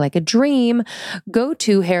working like a dream. Go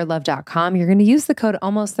to hairlove.com. You're going to use the code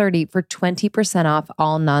almost30 for 20% off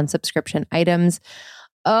all non-subscription items.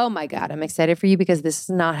 Oh my God, I'm excited for you because this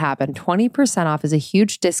has not happened. 20% off is a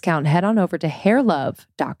huge discount. Head on over to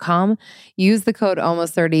hairlove.com. Use the code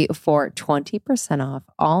almost30 for 20% off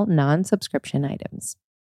all non-subscription items.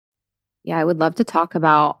 Yeah, I would love to talk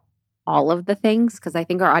about all of the things, because I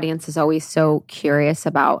think our audience is always so curious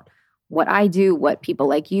about what I do, what people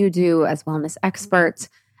like you do as wellness experts.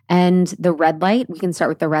 And the red light, we can start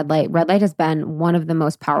with the red light. Red light has been one of the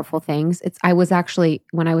most powerful things. I was actually,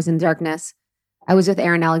 when I was in darkness, I was with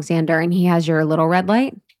Aaron Alexander, and he has your little red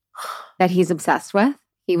light that he's obsessed with.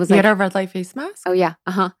 He had a red light face mask? Oh yeah.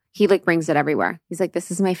 He like brings it everywhere. He's like, this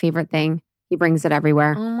is my favorite thing. He brings it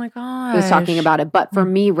everywhere. Oh my gosh. He was talking about it. But for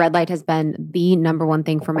me, red light has been the number one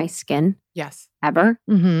thing for my skin. Yes. Ever.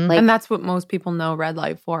 Mm-hmm. And that's what most people know red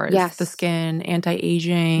light for, is the skin,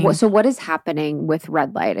 anti-aging. So what is happening with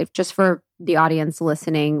red light? If just for the audience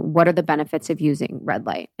listening, what are the benefits of using red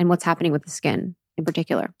light, and what's happening with the skin in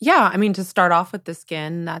particular? Yeah. I mean, to start off with the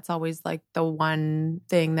skin, that's always like the one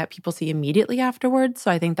thing that people see immediately afterwards.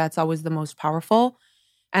 So I think that's always the most powerful.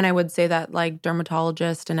 And I would say that like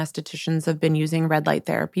dermatologists and estheticians have been using red light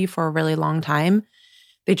therapy for a really long time.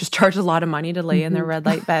 they just charge a lot of money to lay in their red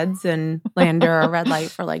light beds and lay under a red light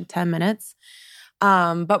for like 10 minutes.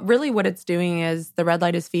 But really what it's doing is the red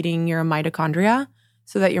light is feeding your mitochondria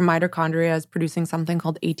so that your mitochondria is producing something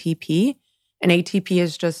called ATP. And ATP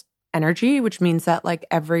is just energy, which means that like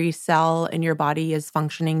every cell in your body is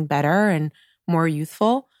functioning better and more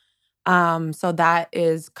youthful. So that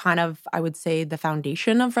is kind of, I would say, the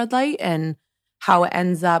foundation of red light, and how it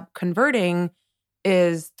ends up converting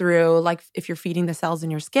is through, like, if you're feeding the cells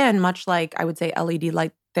in your skin, much like I would say LED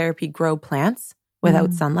light therapy grow plants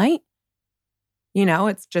without sunlight. You know,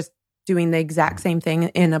 it's just doing the exact same thing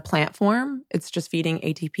in a plant form. It's just feeding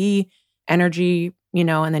ATP, energy, you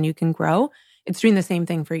know, and then you can grow. It's doing the same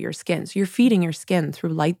thing for your skin. So you're feeding your skin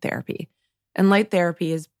through light therapy. And light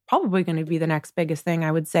therapy is probably going to be the next biggest thing,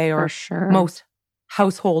 I would say, or most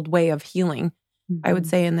household way of healing, I would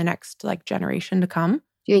say, in the next like generation to come.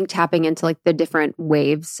 Do you think tapping into like the different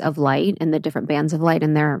waves of light and the different bands of light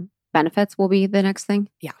and their benefits will be the next thing?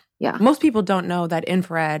 Yeah. Yeah. Most people don't know that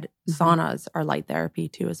infrared saunas are light therapy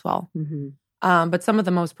too as well. But some of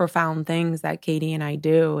the most profound things that Katie and I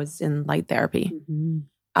do is in light therapy.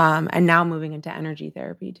 And now moving into energy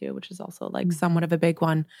therapy too, which is also like somewhat of a big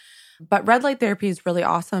one. But red light therapy is really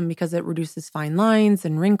awesome because it reduces fine lines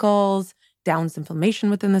and wrinkles, downs inflammation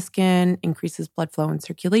within the skin, increases blood flow and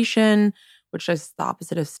circulation, which is the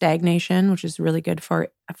opposite of stagnation, which is really good for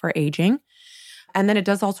aging. And then it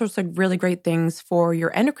does all sorts of really great things for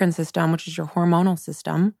your endocrine system, which is your hormonal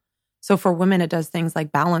system. So for women, it does things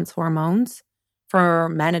like balance hormones. For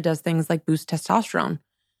men, it does things like boost testosterone,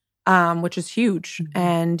 which is huge.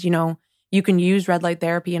 And, you know, you can use red light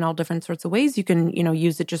therapy in all different sorts of ways. You can, you know,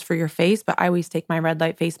 use it just for your face, but I always take my red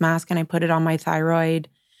light face mask and I put it on my thyroid.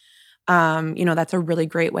 You know, that's a really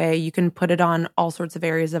great way. You can put it on all sorts of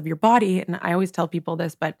areas of your body. And I always tell people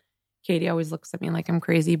this, but Katie always looks at me like I'm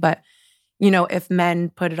crazy. But, you know, if men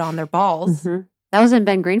put it on their balls. That was in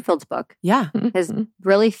Ben Greenfield's book. Yeah. His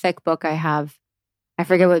really thick book I have. I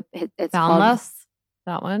forget what it's Boundless? called.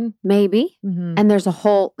 That one? Maybe. And there's a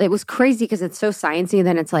whole, it was crazy because it's so sciencey. And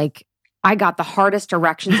then it's like, I got the hardest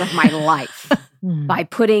erections of my life by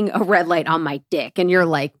putting a red light on my dick. And you're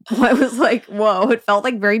like, I was like, whoa, it felt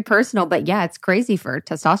like very personal. But yeah, it's crazy for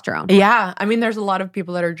testosterone. Yeah. I mean, there's a lot of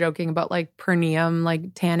people that are joking about like perineum,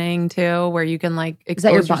 like tanning too, where you can like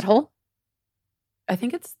expose. Is that your butthole? I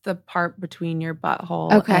think it's the part between your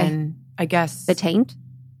butthole and I guess the taint?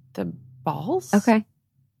 The balls? Okay.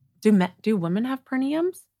 Do women have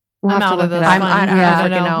perineums? We'll have to look it up. I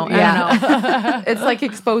don't know. Yeah. It's like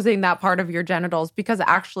exposing that part of your genitals because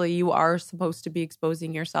actually you are supposed to be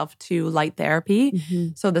exposing yourself to light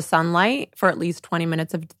therapy. So the sunlight for at least 20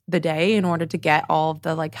 minutes of the day in order to get all of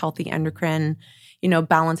the like healthy endocrine, you know,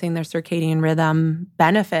 balancing their circadian rhythm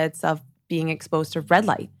benefits of being exposed to red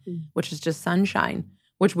light, which is just sunshine,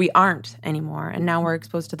 which we aren't anymore. And now we're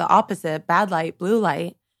exposed to the opposite, bad light, blue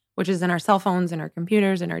light, which is in our cell phones and our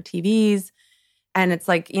computers and our TVs. And it's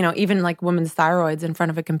like, you know, even like women's thyroids in front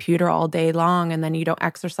of a computer all day long, and then you don't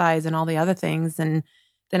exercise and all the other things. And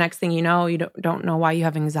the next thing you know, you don't know why you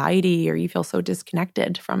have anxiety or you feel so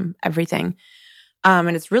disconnected from everything.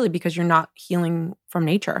 And it's really because you're not healing from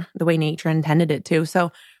nature the way nature intended it to.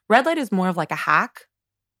 So red light is more of like a hack.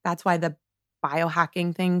 That's why the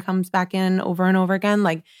biohacking thing comes back in over and over again.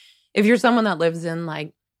 Like if you're someone that lives in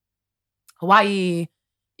like Hawaii,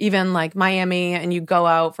 even like Miami, and you go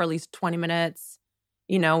out for at least 20 minutes,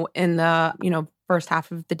 you know, in the, you know, first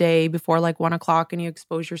half of the day before like 1 o'clock, and you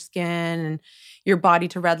expose your skin and your body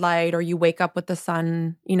to red light, or you wake up with the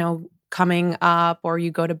sun, you know, coming up, or you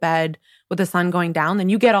go to bed with the sun going down, then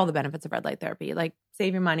you get all the benefits of red light therapy. Like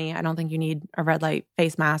save your money. I don't think you need a red light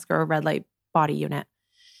face mask or a red light body unit.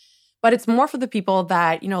 But it's more for the people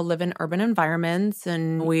that, you know, live in urban environments,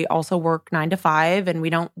 and we also work 9 to 5, and we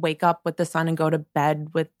don't wake up with the sun and go to bed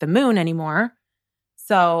with the moon anymore.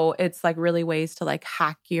 So it's like really ways to like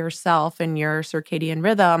hack yourself and your circadian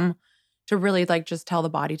rhythm to really like just tell the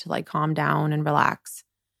body to like calm down and relax.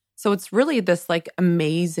 So it's really this like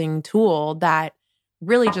amazing tool that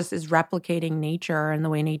really just is replicating nature and the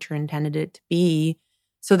way nature intended it to be,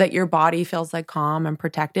 so that your body feels like calm and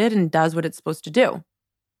protected and does what it's supposed to do.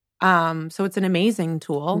 So it's an amazing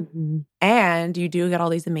tool, and you do get all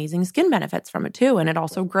these amazing skin benefits from it too. And it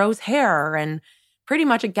also grows hair, and pretty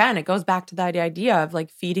much, again, it goes back to that idea of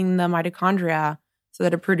like feeding the mitochondria so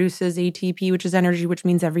that it produces ATP, which is energy, which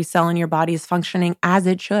means every cell in your body is functioning as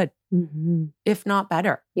it should, if not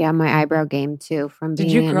better. Yeah, my eyebrow game too. From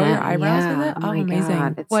Did you grow your eyebrows with it? Oh, amazing!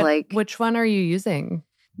 God. It's which one are you using?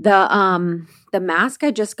 The mask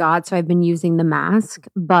I just got, so I've been using the mask,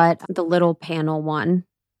 but the little panel one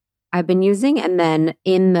I've been using, and then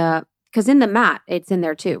in the because in the mat, it's in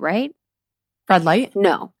there too, right? Red light?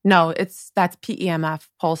 No. That's PEMF,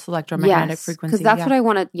 pulse electromagnetic frequency. Because that's what I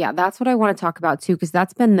want to, that's what I want to talk about too, because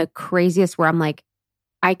that's been the craziest where I'm like,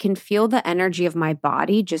 I can feel the energy of my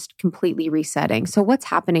body just completely resetting. So what's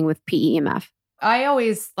happening with PEMF? I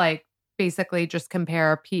always basically just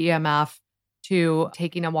compare PEMF to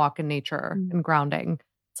taking a walk in nature and grounding.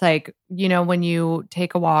 It's like, when you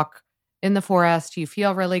take a walk in the forest, you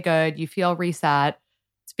feel really good, you feel reset.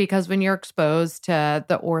 It's because when you're exposed to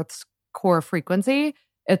the earth's core frequency,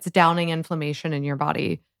 it's downing inflammation in your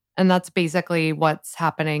body. And that's basically what's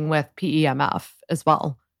happening with PEMF as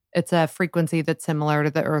well. It's a frequency that's similar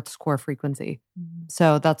to the earth's core frequency.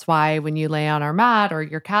 So that's why when you lay on our mat, or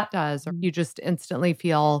your cat does, or you just instantly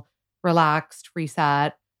feel relaxed,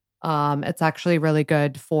 reset. It's actually really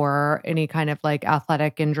good for any kind of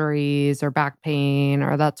athletic injuries or back pain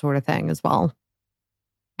or that sort of thing as well.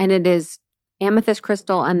 And it is amethyst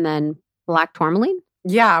crystal and then black tourmaline?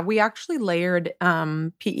 Yeah, we actually layered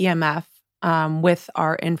PEMF with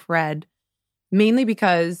our infrared, mainly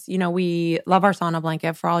because, we love our sauna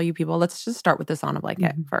blanket. For all you people, let's just start with the sauna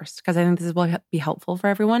blanket first, because I think this will be helpful for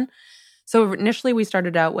everyone. So initially we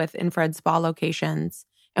started out with infrared spa locations,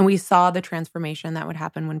 and we saw the transformation that would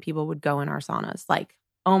happen when people would go in our saunas. Like,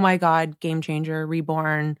 oh my God, game changer,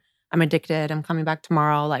 reborn. I'm addicted. I'm coming back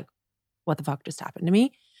tomorrow. Like, what the fuck just happened to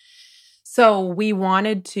me? So we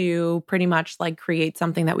wanted to pretty much create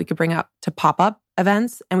something that we could bring up to pop-up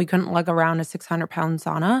events, and we couldn't lug around a 600-pound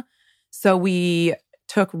sauna. So we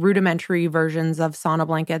took rudimentary versions of sauna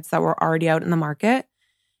blankets that were already out in the market,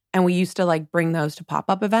 and we used to bring those to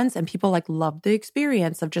pop-up events, and people loved the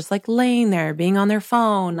experience of just laying there, being on their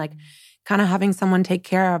phone, kind of having someone take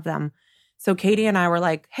care of them. So Katie and I were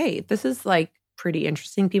like, hey, this is pretty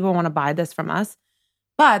interesting. People want to buy this from us.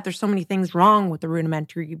 But there's so many things wrong with the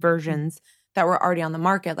rudimentary versions that were already on the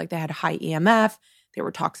market. They had high EMF, they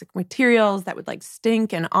were toxic materials that would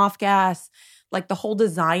stink and off gas. The whole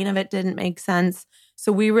design of it didn't make sense.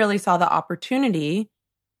 So we really saw the opportunity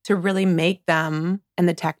to really make them and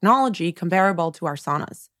the technology comparable to our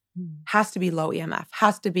saunas. Has to be low EMF,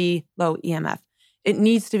 has to be low EMF. It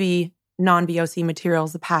needs to be non-VOC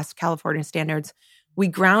materials, the past California standards. We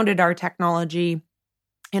grounded our technology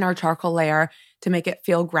in our charcoal layer to make it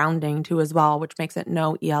feel grounding too as well, which makes it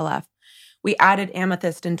no ELF. We added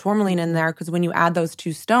amethyst and tourmaline in there because when you add those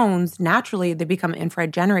two stones, naturally they become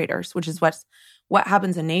infrared generators, which is what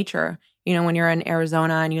happens in nature. When you're in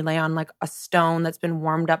Arizona and you lay on a stone that's been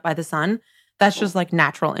warmed up by the sun, that's just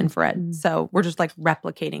natural infrared. So we're just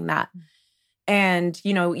replicating that. And,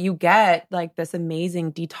 you get this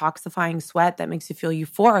amazing detoxifying sweat that makes you feel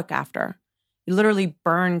euphoric after. You literally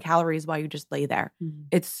burn calories while you just lay there.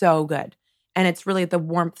 It's so good. And it's really the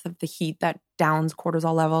warmth of the heat that downs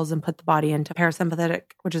cortisol levels and put the body into parasympathetic,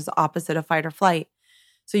 which is the opposite of fight or flight.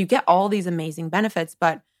 So you get all these amazing benefits.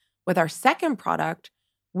 But with our second product,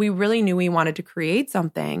 we really knew we wanted to create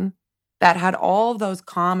something that had all of those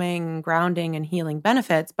calming, grounding, and healing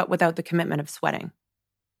benefits, but without the commitment of sweating.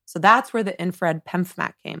 So that's where the infrared PEMF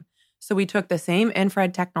mat came. So we took the same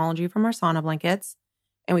infrared technology from our sauna blankets,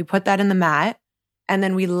 and we put that in the mat. And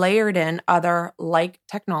then we layered in other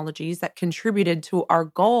technologies that contributed to our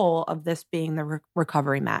goal of this being the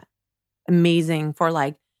recovery mat. Amazing for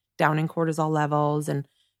downing cortisol levels and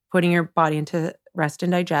putting your body into rest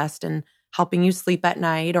and digest and helping you sleep at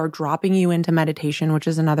night or dropping you into meditation, which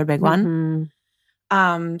is another big one.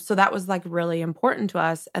 So that was really important to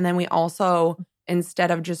us. And then we also,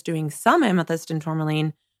 instead of just doing some amethyst and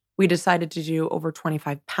tourmaline, we decided to do over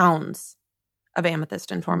 25 pounds of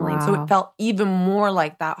amethyst and tourmaline. Wow. So it felt even more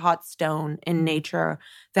like that hot stone in nature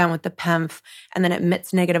than with the PEMF. And then it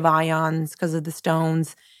emits negative ions because of the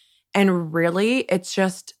stones. And really, it's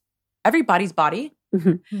just everybody's body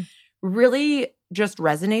really just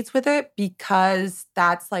resonates with it because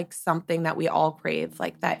that's something that we all crave,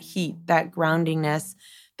 that heat, that groundingness,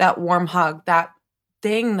 that warm hug, that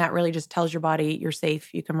thing that really just tells your body you're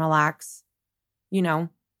safe, you can relax,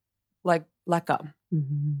 let go.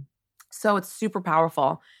 So it's super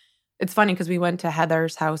powerful. It's funny because we went to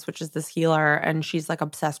Heather's house, which is this healer, and she's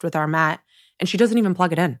obsessed with our mat, and she doesn't even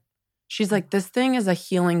plug it in. She's like, this thing is a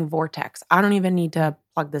healing vortex. I don't even need to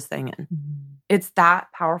plug this thing in. It's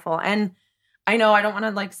that powerful. And I know I don't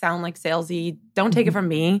want to sound salesy. Don't take it from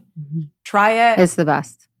me. Try it. It's the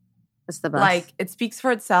best. It's the best. It speaks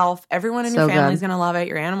for itself. Everyone in your family is going to love it.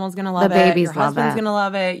 Your animal's going to love the it. Babies your husband's going to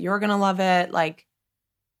love it. You're going to love it.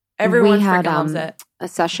 Everyone freaking loves it. a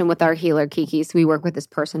session with our healer, Kiki. So we work with this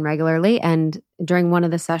person regularly. And during one of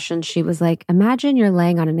the sessions, she was like, imagine you're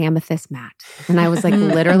laying on an amethyst mat. And I was like,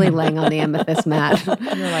 literally laying on the amethyst mat.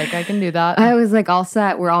 You're like, I can do that. I was like, all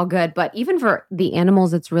set. We're all good. But even for the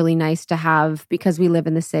animals, it's really nice to have, because we live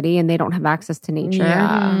in the city and they don't have access to nature.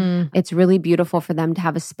 Yeah. It's really beautiful for them to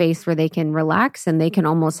have a space where they can relax and they can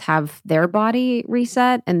almost have their body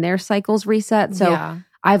reset and their cycles reset. So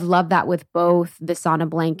I've loved that with both the sauna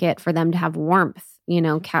blanket for them to have warmth. You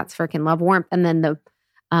know, cats freaking love warmth. And then the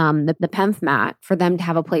penf mat for them to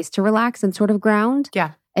have a place to relax and sort of ground.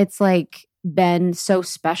 Yeah. It's like been so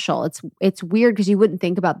special. It's weird because you wouldn't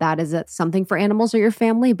think about that as something for animals or your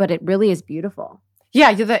family, but it really is beautiful.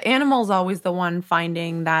 Yeah, the animal's always the one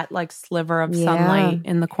finding that like sliver of sunlight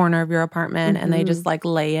in the corner of your apartment and they just like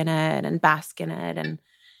lay in it and bask in it. And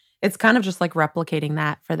it's kind of just like replicating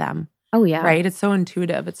that for them. Oh, yeah. Right? It's so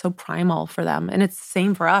intuitive. It's so primal for them. And it's the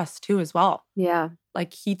same for us too as well. Yeah.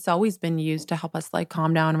 Like heat's always been used to help us like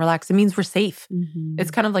calm down and relax. It means we're safe. Mm-hmm.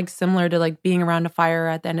 It's kind of like similar to like being around a fire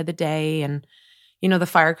at the end of the day. And, you know, the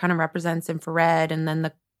fire kind of represents infrared. And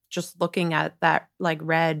then just looking at that like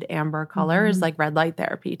red amber color is like red light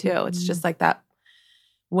therapy too. It's just like that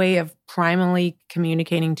way of primally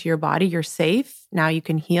communicating to your body, you're safe. Now you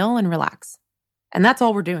can heal and relax. And that's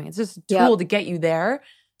all we're doing. It's just a tool to get you there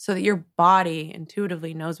so that your body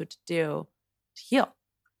intuitively knows what to do to heal.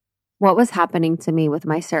 What was happening to me with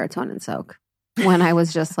my serotonin soak when I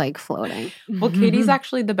was just like floating? Well, Katie's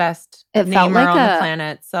actually the best It namer felt like on the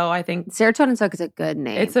planet. So I think serotonin soak is a good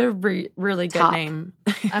name. It's a really good name.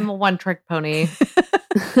 I'm a one-trick pony.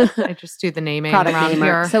 I just do the naming product around namer.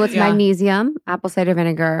 here. So it's magnesium, apple cider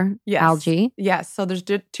vinegar, Yes. algae. Yes. So there's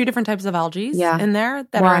two different types of algae in there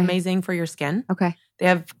that Why? are amazing for your skin. Okay.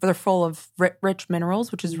 They're full of rich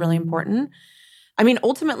minerals, which is really important. I mean,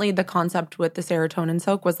 ultimately, the concept with the serotonin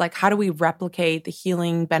soak was like, how do we replicate the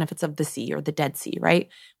healing benefits of the sea or the Dead Sea, right?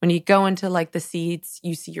 When you go into like the seats,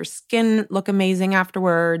 you see your skin look amazing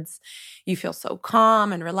afterwards. You feel so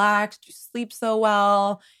calm and relaxed. You sleep so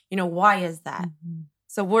well. You know, why is that? Mm-hmm.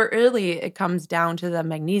 So it comes down to the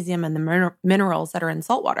magnesium and the minerals that are in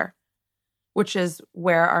salt water, which is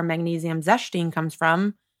where our magnesium zeaxanthin comes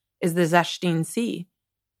from, is the zeaxanthin sea.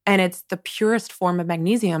 And it's the purest form of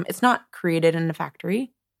magnesium. It's not created in a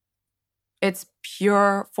factory. It's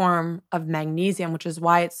pure form of magnesium, which is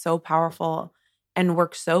why it's so powerful and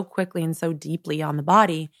works so quickly and so deeply on the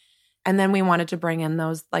body. And then we wanted to bring in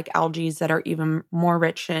those like algae that are even more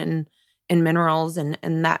rich in minerals, and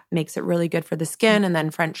that makes it really good for the skin. And then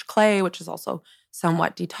French clay, which is also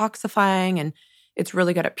somewhat detoxifying, and it's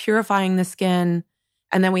really good at purifying the skin.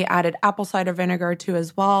 And then we added apple cider vinegar too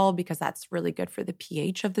as well, because that's really good for the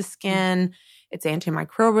pH of the skin. It's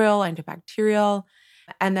antimicrobial, antibacterial.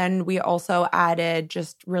 And then we also added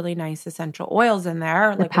just really nice essential oils in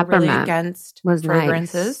there. The like we're really against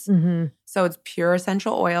fragrances. Nice. Mm-hmm. So it's pure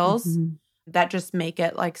essential oils that just make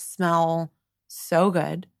it like smell so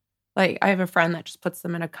good. Like I have a friend that just puts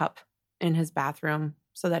them in a cup in his bathroom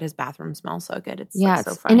so that his bathroom smells so good. It's like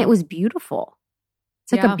so fun. And it was beautiful.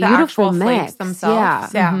 It's like a beautiful mix.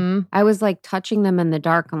 Themselves. Yeah. Mm-hmm. I was like touching them in the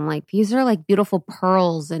dark. I'm like, these are like beautiful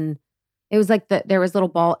pearls. And it was like there was little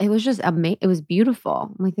ball. It was just amazing. It was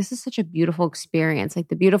beautiful. I'm like, this is such a beautiful experience. Like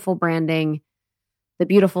the beautiful branding, the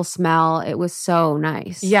beautiful smell. It was so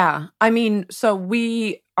nice. Yeah. I mean, so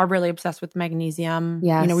we are really obsessed with magnesium.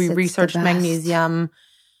 Yes, you know, we researched magnesium.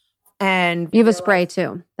 And you have a spray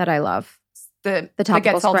too that I love. The topical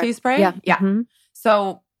Get Salty spray? Yeah. Yeah. Mm-hmm.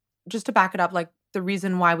 So just to back it up, like the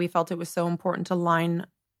reason why we felt it was so important to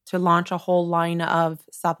launch a whole line of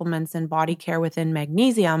supplements and body care within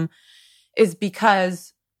magnesium is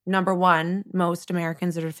because, number one, most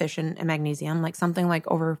Americans are deficient in magnesium. Like something like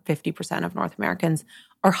over 50% of North Americans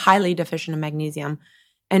are highly deficient in magnesium.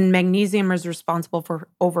 And magnesium is responsible for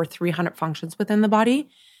over 300 functions within the body.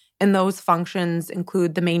 And those functions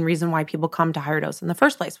include the main reason why people come to higher dose in the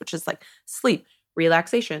first place, which is like sleep,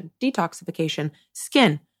 relaxation, detoxification,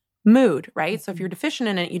 skin, mood, right? So if you're deficient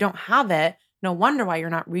in it, you don't have it, no wonder why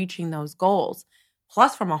you're not reaching those goals.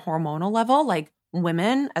 Plus, from a hormonal level, like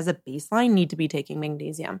women as a baseline need to be taking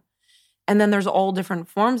magnesium. And then there's all different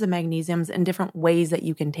forms of magnesiums and different ways that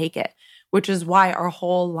you can take it, which is why our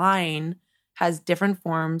whole line has different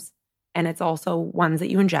forms. And it's also ones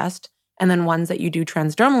that you ingest and then ones that you do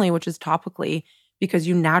transdermally, which is topically, because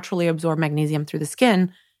you naturally absorb magnesium through the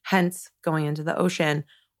skin, hence going into the ocean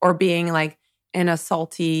or being like in a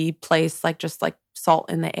salty place, like just like salt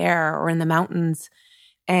in the air or in the mountains.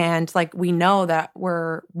 And like we know that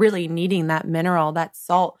we're really needing that mineral, that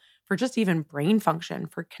salt for just even brain function,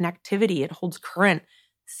 for connectivity. It holds current.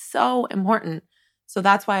 So important. So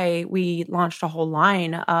that's why we launched a whole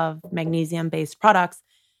line of magnesium-based products.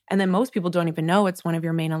 And then most people don't even know it's one of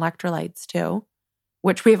your main electrolytes too,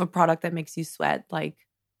 which we have a product that makes you sweat like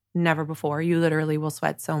never before. You literally will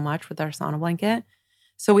sweat so much with our sauna blanket.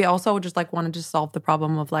 So we also just like wanted to solve the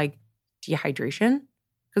problem of like dehydration,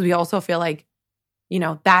 because we also feel like,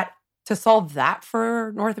 that to solve that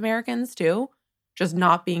for North Americans too, just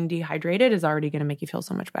not being dehydrated is already going to make you feel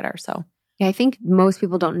so much better. So yeah, I think most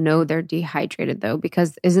people don't know they're dehydrated though,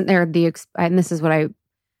 because isn't there and this is what I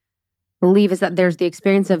believe, is that there's the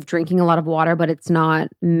experience of drinking a lot of water, but it's not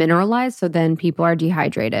mineralized. So then people are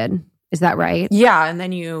dehydrated. Is that right? Yeah. And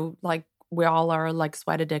then we all are like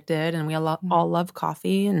sweat addicted, and we all love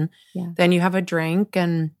coffee. And then you have a drink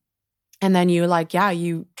and then you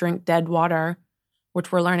you drink dead water,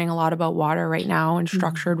 which we're learning a lot about water right now, and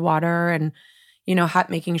structured water, and,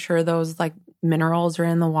 making sure those like minerals are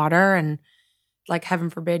in the water. And like, heaven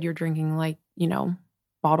forbid you're drinking like,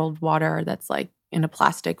 bottled water that's like in a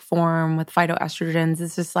plastic form with phytoestrogens.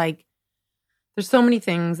 It's just like, there's so many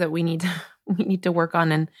things that we need to work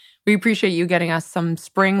on. And we appreciate you getting us some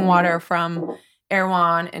spring water from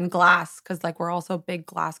Erewhon and glass, because like we're also big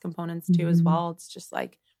glass components too as well. It's just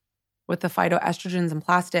like with the phytoestrogens and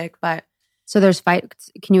plastic. But so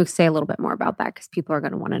can you say a little bit more about that? Because people are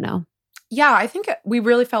going to want to know. Yeah, I think we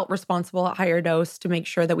really felt responsible at Higher Dose to make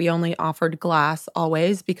sure that we only offered glass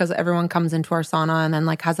always, because everyone comes into our sauna and then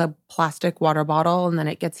like has a plastic water bottle, and then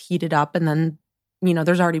it gets heated up, and then,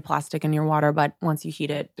 there's already plastic in your water, but once you heat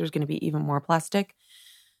it, there's going to be even more plastic.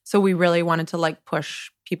 So we really wanted to like push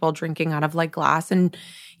people drinking out of like glass. And,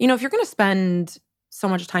 if you're going to spend so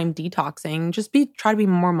much time detoxing, just try to be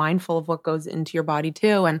more mindful of what goes into your body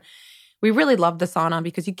too. And we really love the sauna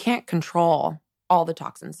because you can't control all the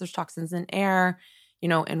toxins. There's toxins in air,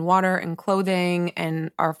 in water, in clothing,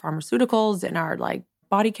 and our pharmaceuticals, and our like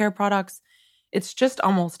body care products. It's just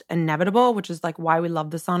almost inevitable, which is like why we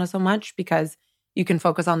love the sauna so much, because you can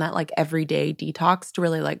focus on that like everyday detox to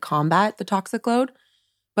really like combat the toxic load.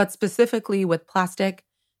 But specifically with plastic,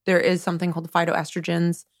 there is something called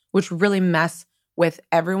phytoestrogens, which really mess with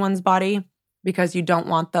everyone's body, because you don't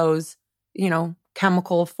want those,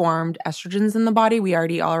 chemical formed estrogens in the body. We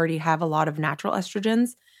already have a lot of natural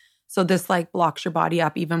estrogens. So this like blocks your body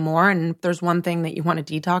up even more. And if there's one thing that you want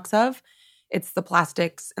to detox of, it's the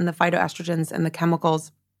plastics and the phytoestrogens and the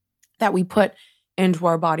chemicals that we put into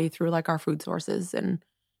our body through like our food sources and,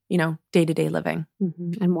 day-to-day living.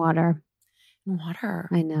 And water. Water.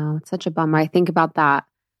 I know. It's such a bummer. I think about that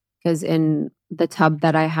because in the tub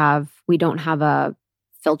that I have, we don't have a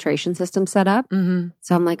filtration system set up.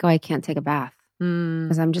 So I'm like, I can't take a bath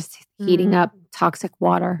because I'm just heating up toxic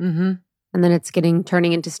water. And then it's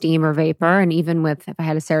turning into steam or vapor. And even if I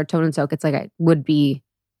had a serotonin soak, it's like I would be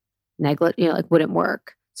wouldn't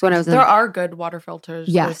work. So when I was there are good water filters.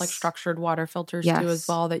 Yes. There's like structured water filters too as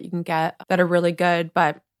well that you can get that are really good.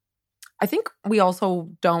 But I think we also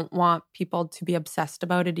don't want people to be obsessed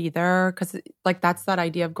about it either, because like that's that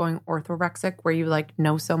idea of going orthorexic, where you like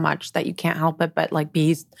know so much that you can't help it but like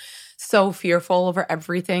be so fearful over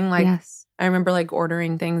everything. Like I remember like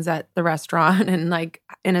ordering things at the restaurant and like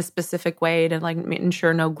in a specific way to like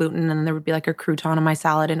ensure no gluten, and then there would be like a crouton on my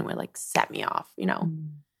salad and it would like set me off,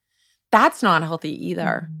 That's not healthy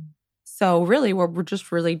either. So really we're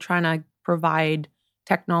just really trying to provide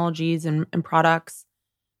technologies and products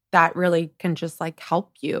that really can just like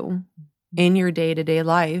help you in your day-to-day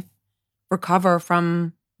life recover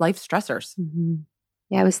from life stressors.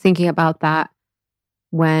 Yeah, I was thinking about that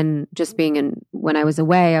when I was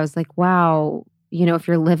away. I was like, wow, if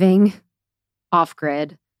you're living off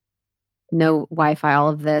grid, no Wi-Fi, all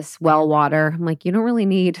of this, well water, I'm like, you don't really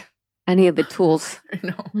need any of the tools,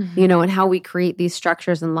 and how we create these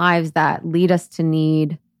structures and lives that lead us to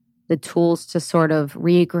need the tools to sort of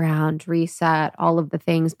reground, reset, all of the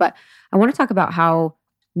things. But I want to talk about how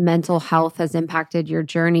mental health has impacted your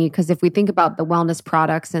journey. Because if we think about the wellness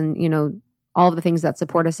products and, all of the things that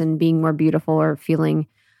support us in being more beautiful or feeling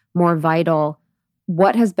more vital,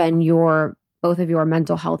 what has been both of your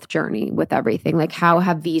mental health journey with everything? Like, how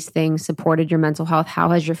have these things supported your mental health?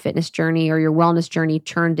 How has your fitness journey or your wellness journey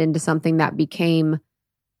turned into something that became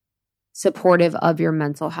supportive of your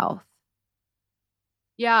mental health?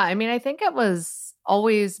 Yeah, I mean, I think it was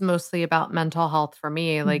always mostly about mental health for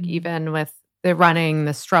me. Like even with the running,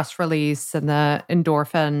 the stress release and the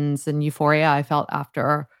endorphins and euphoria I felt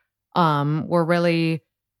after were really,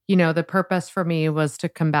 the purpose for me was to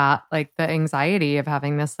combat like the anxiety of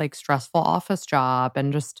having this like stressful office job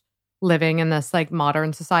and just living in this like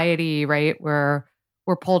modern society, right? Where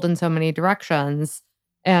we're pulled in so many directions.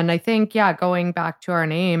 And I think, going back to our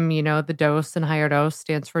name, the dose and higher dose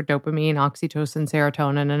stands for dopamine, oxytocin,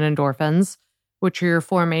 serotonin, and endorphins, which are your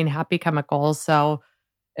 4 main happy chemicals. So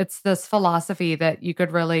it's this philosophy that you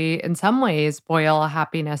could really, in some ways, boil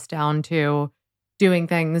happiness down to doing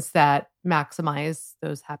things that maximize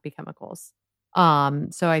those happy chemicals.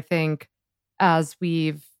 So I think as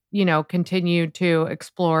we've, continued to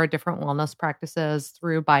explore different wellness practices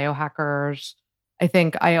through biohackers, I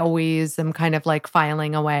think I always am kind of like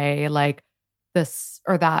filing away like this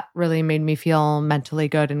or that really made me feel mentally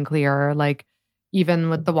good and clear. Like even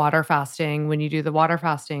with the water fasting, when you do the water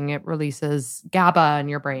fasting, it releases GABA in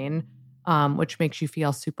your brain, which makes you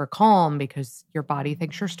feel super calm because your body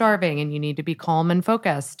thinks you're starving and you need to be calm and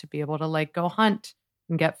focused to be able to like go hunt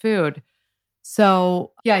and get food.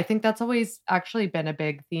 So I think that's always actually been a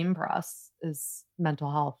big theme for us is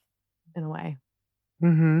mental health in a way.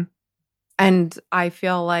 Mm-hmm. And I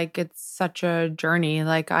feel like it's such a journey.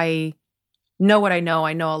 Like I know what I know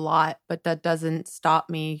a lot, but that doesn't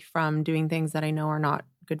stop me from doing things that I know are not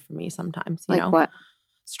good for me sometimes. You know what?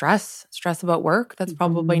 Stress about work. That's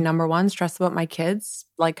probably number one. Stress about my kids.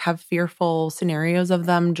 Like have fearful scenarios of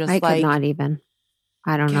them. Just I like could not even.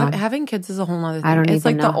 I don't know. Having kids is a whole nother thing. I don't it's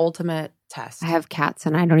even like know. the ultimate test. I have cats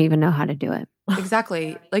and I don't even know how to do it.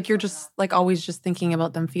 Exactly. Like you're just like always just thinking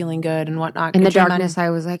about them feeling good and whatnot. In the darkness, I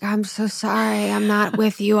was like, I'm so sorry. I'm not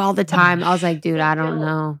with you all the time. I was like, dude, I don't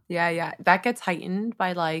know. Yeah. That gets heightened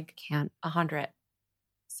by like 100.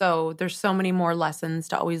 So there's so many more lessons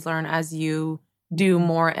to always learn as you do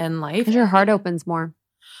more in life. Because your heart opens more.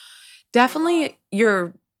 Definitely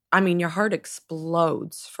your heart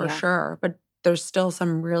explodes for sure. But there's still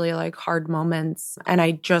some really like hard moments. And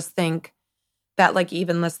I just think that like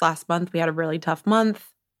even this last month, we had a really tough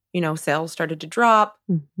month. Sales started to drop.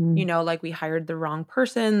 Like we hired the wrong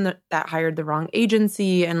person that hired the wrong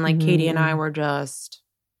agency. And like Katie and I were just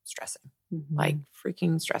stressing, like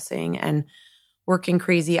freaking stressing and working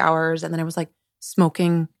crazy hours. And then I was like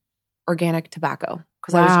smoking organic tobacco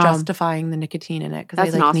because I was justifying the nicotine in it.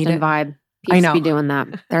 That's an Austin vibe. People I know. Be doing that.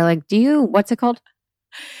 They're like, what's it called?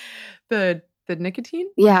 The nicotine?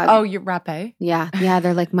 Yeah. Oh, your rapé? Yeah.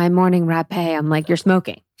 They're like, my morning rapé. I'm like, you're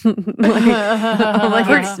smoking. like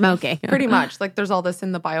you're smoking. Pretty much. Like there's all this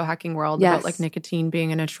in the biohacking world about like nicotine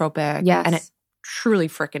being a nootropic. Yes. And it truly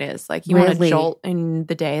frickin' is. Like you want a jolt in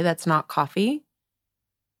the day that's not coffee.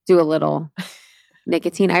 Do a little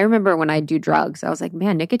nicotine. I remember when I do drugs, I was like,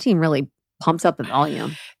 man, nicotine really pumps up the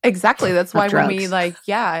volume. Exactly. That's why drugs. when we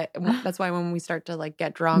that's why when we start to like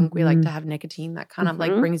get drunk, we like to have nicotine that kind of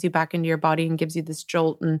like brings you back into your body and gives you this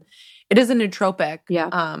jolt. And it is a nootropic. Yeah.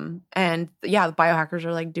 And the biohackers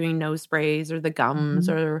are like doing nose sprays or the gums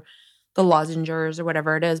or the lozenges or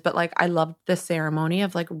whatever it is. But like, I love the ceremony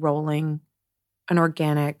of like rolling an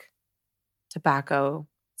organic tobacco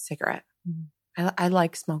cigarette. I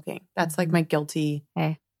like smoking. That's like my guilty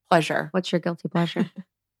pleasure. What's your guilty pleasure?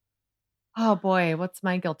 Oh boy, what's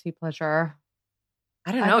my guilty pleasure?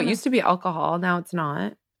 I don't know. It used to be alcohol. Now it's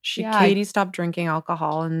not. Katie stopped drinking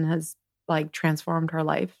alcohol and has like transformed her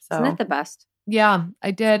life. So isn't it the best? Yeah,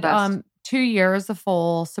 I did 2 years of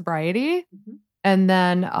full sobriety. And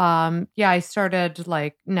then I started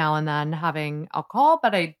like now and then having alcohol,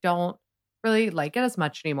 but I don't really like it as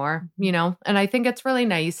much anymore, And I think it's really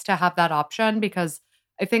nice to have that option because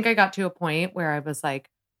I think I got to a point where I was like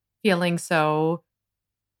feeling so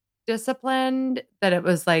disciplined that it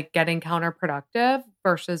was like getting counterproductive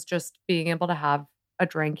versus just being able to have a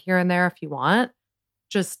drink here and there if you want.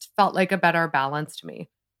 Just felt like a better balance to me.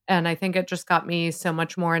 And I think it just got me so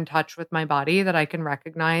much more in touch with my body that I can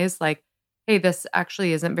recognize like, hey, this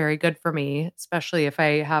actually isn't very good for me, especially if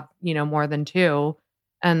I have, more than 2.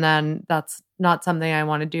 And then that's not something I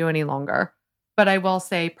want to do any longer. But I will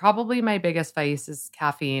say probably my biggest vice is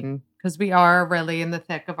caffeine because we are really in the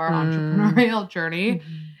thick of our entrepreneurial journey.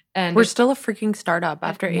 And we're still a freaking startup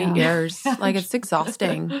after 8 years. Like it's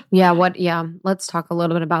exhausting. Let's talk a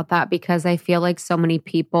little bit about that because I feel like so many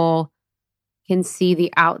people can see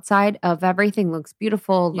the outside of everything looks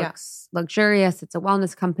beautiful, looks luxurious. It's a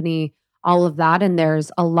wellness company, all of that. And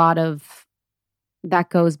there's a lot of that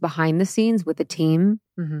goes behind the scenes with the team,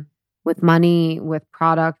 with money, with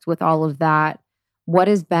product, with all of that. What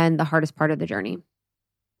has been the hardest part of the journey?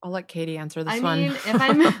 I'll let Katie answer this I one. mean,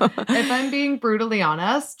 if I'm being brutally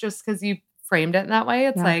honest, just because you framed it in that way,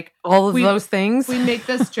 it's like all of those things. We make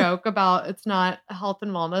this joke about it's not health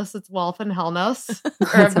and wellness, it's wealth and hellness.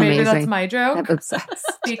 That's or maybe amazing. That's my joke. I'm obsessed.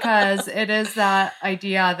 Because it is that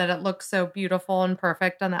idea that it looks so beautiful and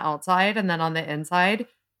perfect on the outside, and then on the inside,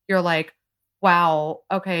 you're like, wow,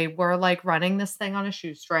 okay, we're like running this thing on a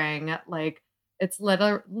shoestring. Like It's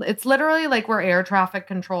literally like we're air traffic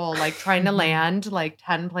control, like trying to land like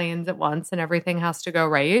 10 planes at once and everything has to go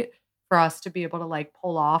right for us to be able to like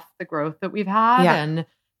pull off the growth that we've had and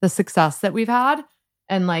the success that we've had.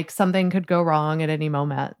 And like something could go wrong at any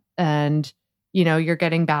moment. And, you know, you're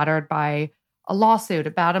getting battered by a lawsuit,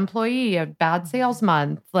 a bad employee, a bad sales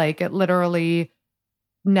month. Like it literally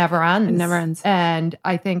never ends. It never ends. And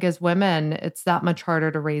I think as women, it's that much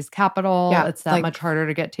harder to raise capital. Yeah, it's that much harder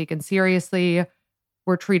to get taken seriously.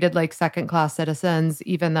 We're treated like second-class citizens,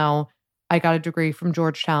 even though I got a degree from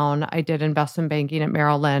Georgetown. I did investment banking at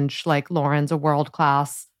Merrill Lynch. Like Lauren's a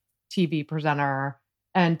world-class TV presenter.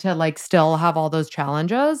 And to like still have all those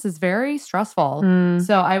challenges is very stressful.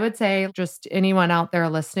 So I would say just anyone out there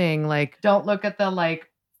listening, like don't look at the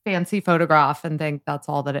like fancy photograph and think that's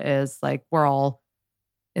all that it is. Like we're all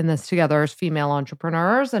in this together as female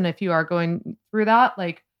entrepreneurs. And if you are going through that,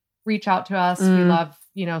 like reach out to us. We love,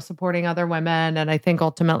 you know, supporting other women. And I think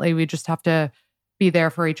ultimately we just have to be there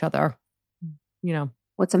for each other, you know.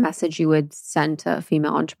 What's a message you would send to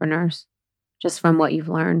female entrepreneurs just from what you've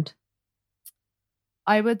learned?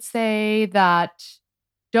 I would say that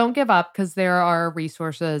don't give up because there are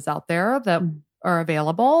resources out there that are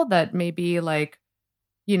available that may be like,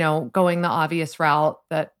 you know, going the obvious route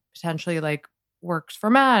that potentially like works for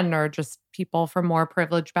men or just people from more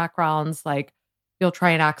privileged backgrounds. Like you'll try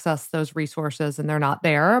and access those resources and they're not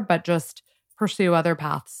there, but just pursue other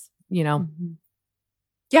paths, you know?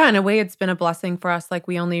 Yeah, in a way, it's been a blessing for us. Like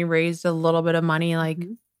we only raised a little bit of money like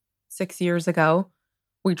 6 years ago.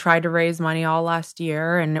 We tried to raise money all last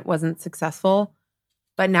year and it wasn't successful.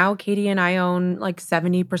 But now Katie and I own like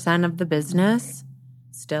 70% of the business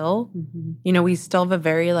still. You know, we still have a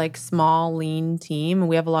very like small, lean team.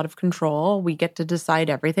 We have a lot of control. We get to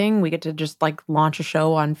decide everything. We get to just like launch a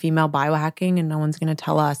show on female biohacking and no one's going to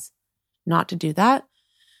tell us not to do that.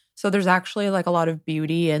 So there's actually like a lot of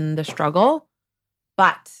beauty in the struggle.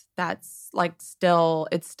 But that's like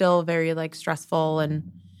it's still very like stressful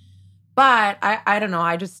but I don't know.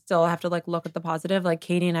 I just still have to like look at the positive. Like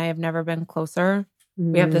Katie and I have never been closer.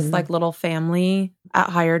 We have this like little family at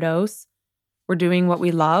Higher Dose. We're doing what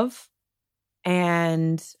we love.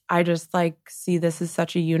 And I just like see this as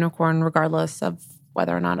such a unicorn regardless of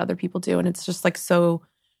whether or not other people do. And it's just like so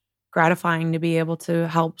gratifying to be able to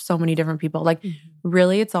help so many different people. Like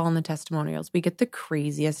really it's all in the testimonials. We get the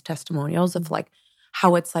craziest testimonials of like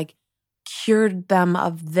how it's like cured them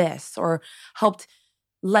of this or helped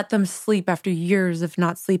let them sleep after years of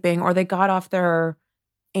not sleeping, or they got off their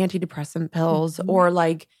antidepressant pills, or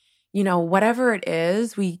like, you know, whatever it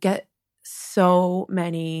is, we get so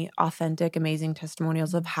many authentic, amazing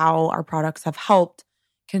testimonials of how our products have helped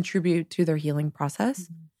contribute to their healing process.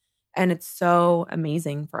 And it's so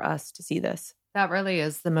amazing for us to see this. That really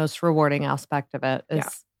is the most rewarding aspect of it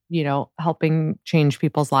is, you know, helping change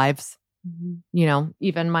people's lives. You know,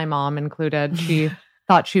 even my mom included, she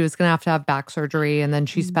thought she was going to have back surgery. And then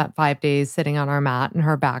she spent 5 days sitting on our mat and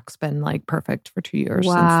her back's been like perfect for 2 years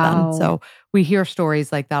since then. So we hear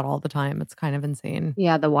stories like that all the time. It's kind of insane.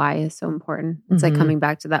 Yeah, the why is so important. It's like coming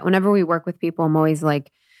back to that. Whenever we work with people, I'm always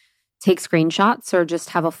like, take screenshots or just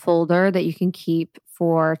have a folder that you can keep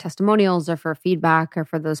for testimonials or for feedback or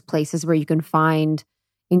for those places where you can find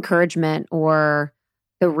encouragement or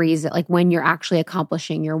the reason, like when you're actually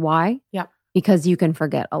accomplishing your why. Yeah. Because you can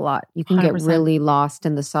forget a lot. You can 100%. Get really lost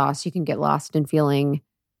in the sauce. You can get lost in feeling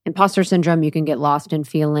imposter syndrome. You can get lost in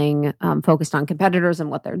feeling focused on competitors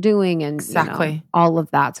and what they're doing and you know, all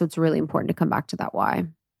of that. So it's really important to come back to that why.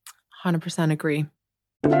 100% agree.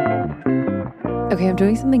 Okay, I'm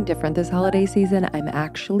doing something different this holiday season. I'm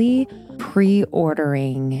actually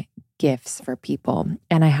pre-ordering gifts for people.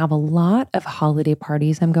 And I have a lot of holiday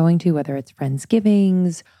parties I'm going to, whether it's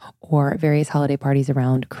Friendsgivings or various holiday parties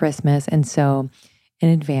around Christmas. And so in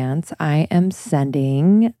advance, I am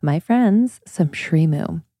sending my friends some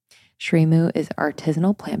Shreemu. Shreemu is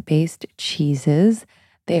artisanal plant-based cheeses.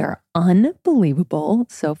 They are unbelievable.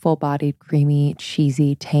 So full-bodied, creamy,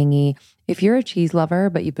 cheesy, tangy. If you're a cheese lover,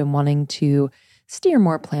 but you've been wanting to steer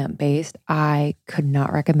more plant-based, I could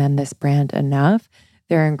not recommend this brand enough.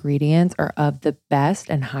 Their ingredients are of the best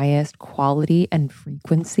and highest quality and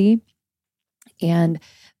frequency. And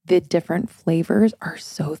the different flavors are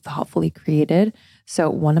so thoughtfully created. So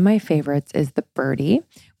one of my favorites is the Birdie,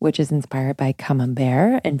 which is inspired by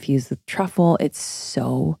camembert infused with truffle. It's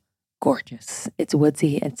so gorgeous. It's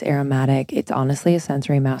woodsy, it's aromatic. It's honestly a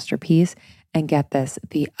sensory masterpiece. And get this,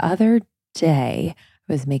 the other day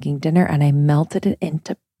I was making dinner and I melted it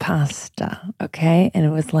into pasta, okay? And it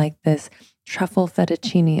was like this truffle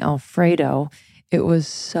fettuccine Alfredo. It was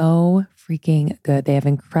so freaking good. They have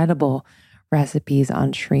incredible recipes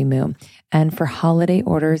on Shreemu. And for holiday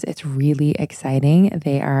orders, it's really exciting.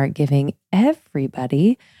 They are giving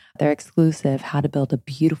everybody their exclusive How to Build a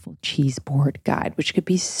Beautiful Cheese Board guide, which could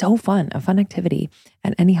be so fun, a fun activity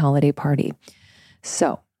at any holiday party.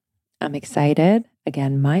 So I'm excited.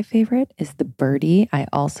 Again, my favorite is the Birdie. I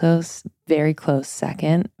also, very close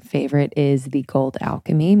second favorite is the Gold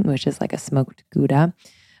Alchemy, which is like a smoked Gouda.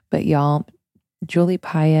 But y'all, Julie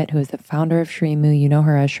Pyatt, who is the founder of Shreemu, you know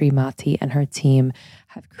her as Shrimati, and her team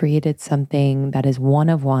have created something that is one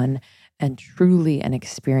of one and truly an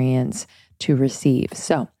experience to receive.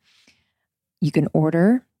 So you can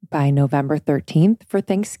order by November 13th for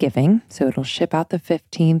Thanksgiving. So it'll ship out the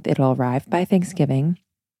 15th. It'll arrive by Thanksgiving.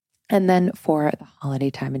 And then for the holiday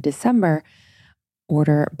time in December,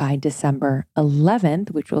 order by December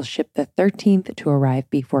 11th, which will ship the 13th to arrive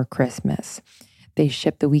before Christmas. They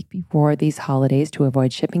ship the week before these holidays to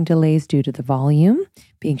avoid shipping delays due to the volume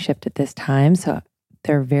being shipped at this time. So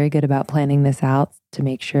they're very good about planning this out to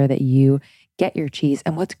make sure that you get your cheese.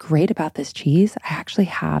 And what's great about this cheese, I actually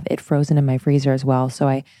have it frozen in my freezer as well. So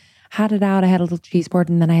I had it out, I had a little cheese board,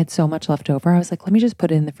 and then I had so much left over. I was like, let me just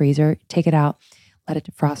put it in the freezer, take it out, let it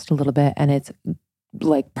defrost a little bit, and it's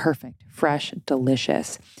like perfect, fresh,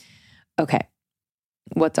 delicious. Okay.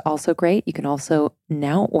 What's also great, you can also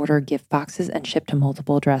now order gift boxes and ship to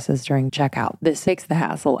multiple addresses during checkout. This takes the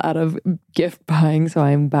hassle out of gift buying. So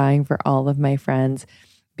I'm buying for all of my friends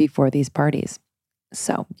before these parties.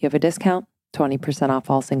 So you have a discount, 20% off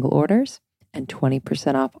all single orders and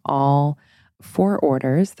 20% off all 4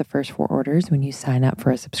 orders, the first 4 orders when you sign up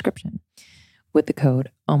for a subscription with the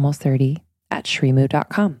code almost30 at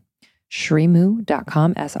shreemu.com.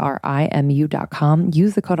 Shreemu.com, SRIMU.com.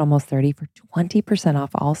 Use the code almost30 for 20% off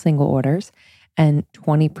all single orders and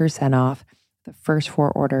 20% off the first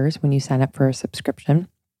 4 orders when you sign up for a subscription.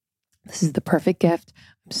 This is the perfect gift.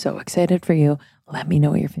 I'm so excited for you. Let me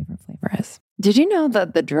know what your favorite flavor is. Did you know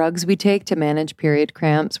that the drugs we take to manage period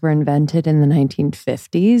cramps were invented in the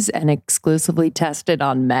 1950s and exclusively tested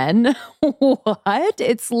on men? What?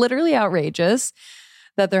 It's literally outrageous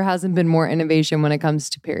that there hasn't been more innovation when it comes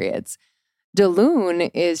to periods.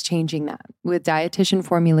 Daloon is changing that with dietitian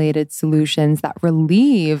formulated solutions that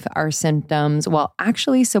relieve our symptoms while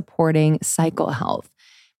actually supporting cycle health.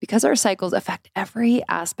 Because our cycles affect every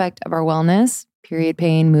aspect of our wellness, period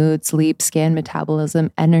pain, mood, sleep, skin,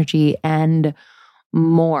 metabolism, energy, and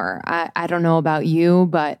more. I don't know about you,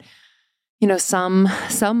 but some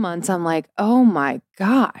months I'm like, oh my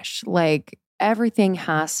gosh, like everything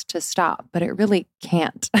has to stop, but it really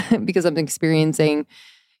can't because I'm experiencing,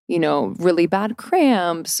 really bad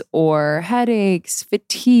cramps or headaches,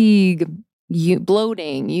 fatigue,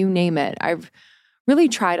 bloating, you name it. I've really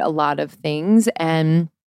tried a lot of things. And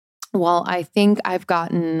while I think I've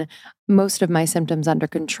gotten most of my symptoms under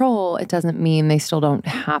control, it doesn't mean they still don't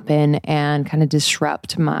happen and kind of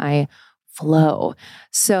disrupt my flow.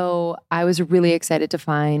 So I was really excited to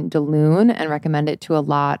find Daloon and recommend it to a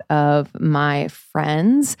lot of my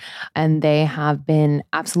friends, and they have been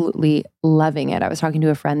absolutely loving it. I was talking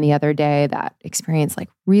to a friend the other day that experienced like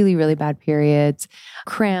really, really bad periods,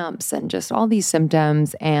 cramps, and just all these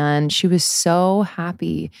symptoms. And she was so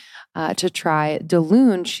happy to try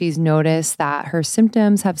Daloon. She's noticed that her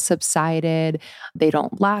symptoms have subsided. They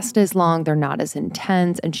don't last as long. They're not as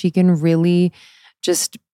intense. And she can really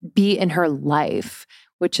just be in her life,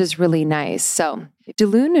 which is really nice. So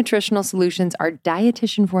Daloon nutritional solutions are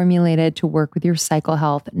dietitian formulated to work with your cycle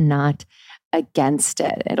health, not against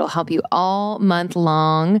it. It'll help you all month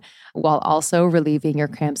long while also relieving your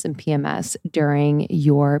cramps and PMS during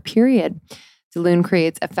your period. Daloon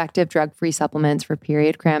creates effective drug-free supplements for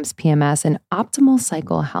period cramps, PMS, and optimal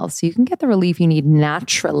cycle health. So you can get the relief you need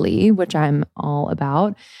naturally, which I'm all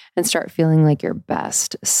about, and start feeling like your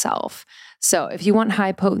best self. So if you want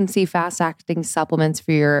high potency, fast acting supplements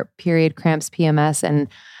for your period cramps, PMS, and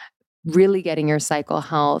really getting your cycle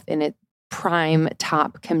health in its prime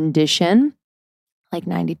top condition, like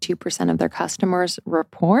 92% of their customers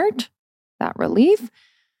report that relief,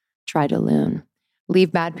 try Daloon.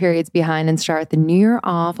 Leave bad periods behind and start the new year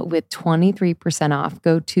off with 23% off.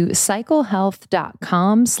 Go to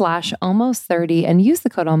cyclehealth.com/almost30 and use the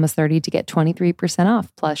code almost30 to get 23%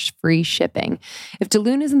 off plus free shipping. If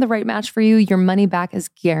Daloon isn't the right match for you, your money back is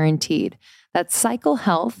guaranteed. That's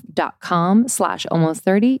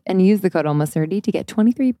cyclehealth.com/almost30 and use the code almost30 to get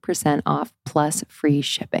 23% off plus free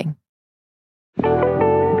shipping.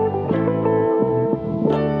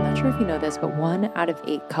 Not sure if you know this, but 1 out of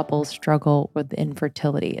 8 couples struggle with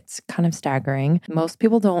infertility. It's kind of staggering. Most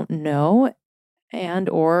people don't know and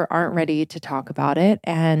or aren't ready to talk about it.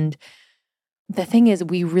 And the thing is,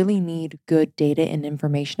 we really need good data and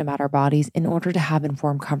information about our bodies in order to have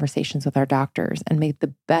informed conversations with our doctors and make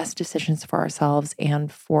the best decisions for ourselves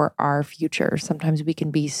and for our future. Sometimes we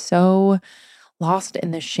can be so lost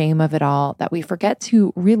in the shame of it all that we forget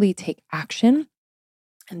to really take action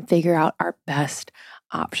and figure out our best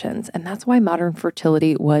options. And that's why Modern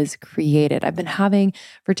Fertility was created. I've been having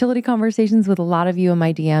fertility conversations with a lot of you in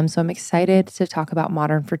my DMs, so I'm excited to talk about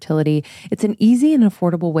Modern Fertility. It's an easy and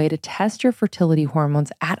affordable way to test your fertility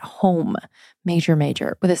hormones at home,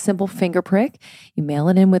 major, with a simple finger prick. You mail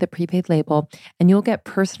it in with a prepaid label, and you'll get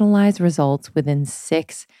personalized results within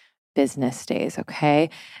 6 business days, okay?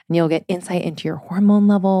 And you'll get insight into your hormone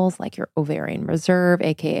levels, like your ovarian reserve,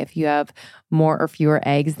 aka if you have more or fewer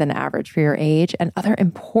eggs than average for your age, and other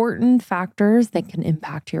important factors that can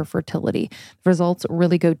impact your fertility. The results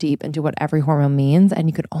really go deep into what every hormone means, and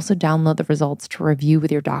you could also download the results to review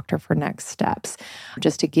with your doctor for next steps.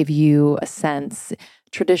 Just to give you a sense,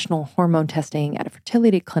 traditional hormone testing at a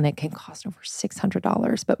fertility clinic can cost over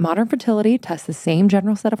 $600, but Modern Fertility tests the same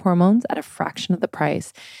general set of hormones at a fraction of the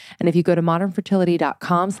price. And if you go to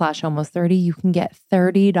modernfertility.com/almost30, you can get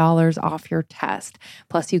 $30 off your test.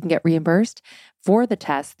 Plus, you can get reimbursed for the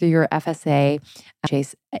test through your FSA,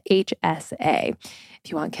 HSA.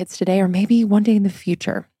 If you want kids today or maybe one day in the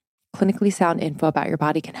future, clinically sound info about your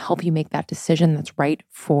body can help you make that decision that's right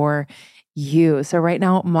for you. So right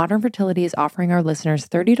now, Modern Fertility is offering our listeners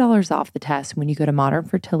 $30 off the test when you go to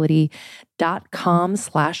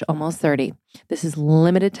modernfertility.com/almost30. This is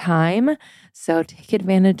limited time, so take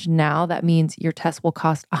advantage now. That means your test will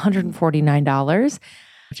cost $149,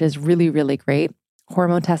 which is really, really great.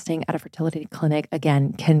 Hormone testing at a fertility clinic,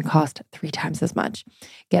 again, can cost 3 times as much.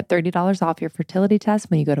 Get $30 off your fertility test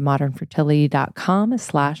when you go to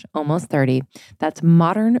modernfertility.com/almost30. That's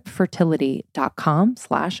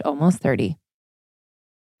modernfertility.com/almost30.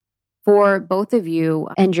 For both of you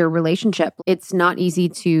and your relationship, it's not easy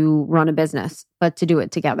to run a business, but to do it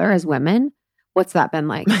together as women, what's that been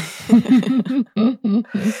like?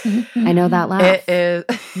 I know that laugh. It is.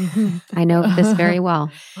 I know this very well.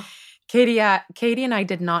 Katie and I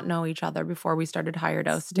did not know each other before we started Higher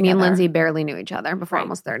Dose together. Me and Lindsay barely knew each other before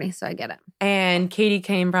Almost 30, so I get it. And Katie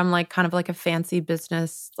came from like kind of like a fancy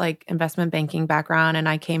business, like investment banking background. And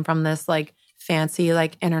I came from this like fancy,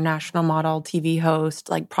 like international model TV host,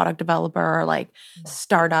 like product developer, like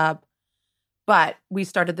startup. But we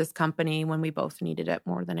started this company when we both needed it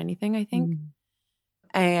more than anything, I think.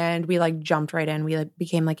 And we like jumped right in. We like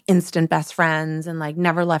became like instant best friends and like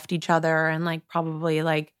never left each other and like probably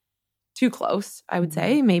like too close, I would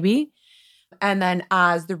say, maybe. And then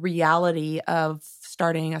as the reality of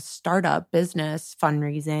starting a startup business,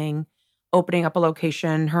 fundraising, opening up a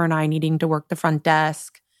location, her and I needing to work the front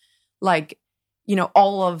desk, like, you know,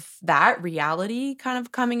 all of that reality kind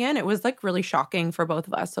of coming in, it was like really shocking for both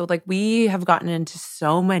of us. So like we have gotten into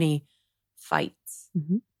so many fights,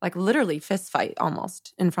 like literally fist fight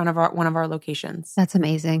almost in front of one of our locations. That's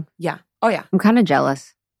amazing. Yeah. Oh yeah. I'm kind of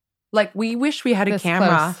jealous. Like we wish we had a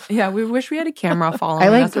camera. Close. Yeah, we wish we had a camera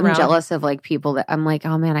following us around. I'm jealous of like people that I'm like,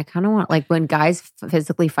 oh man, I kind of want, like when guys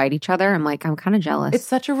physically fight each other, I'm like, I'm kind of jealous. It's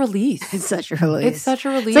such a release. It's such a release. It's such a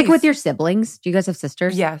release. It's like with your siblings. Do you guys have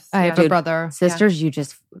sisters? Yes. I have a brother. Sisters, you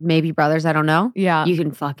just, maybe brothers, I don't know. Yeah. You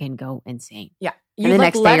can fucking go insane. Yeah. And You the like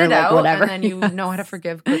next day let you're it like, out, whatever. and then you know how to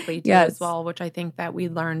forgive quickly too Yes. as well, which I think that we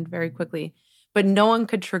learned very quickly. But no one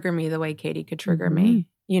could trigger me the way Katie could trigger me.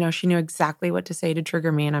 You know, she knew exactly what to say to trigger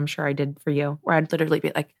me, and I'm sure I did for you, where I'd literally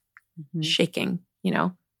be like shaking, you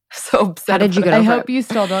know, so upset. How did you get I over hope you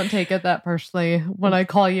still don't take it that personally when I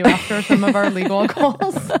call you after some of our legal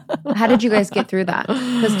calls. How did you guys get through that?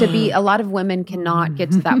 Because a lot of women cannot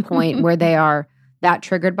get to that point where they are that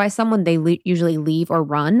triggered by someone. They usually leave or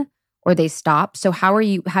run or they stop. So how do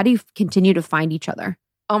you continue to find each other?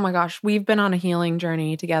 Oh my gosh, we've been on a healing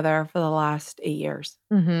journey together for the last 8 years.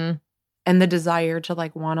 Mm-hmm. And the desire to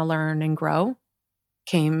like want to learn and grow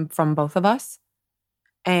came from both of us.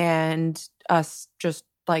 And us just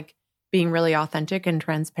like being really authentic and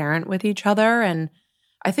transparent with each other. And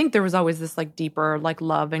I think there was always this like deeper like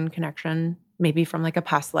love and connection, maybe from like a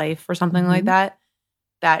past life or something like that,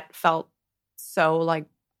 that felt so like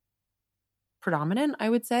predominant,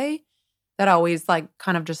 I would say, that always like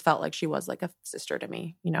kind of just felt like she was like a sister to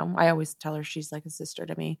me. You know, I always tell her she's like a sister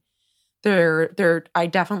to me. I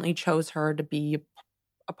definitely chose her to be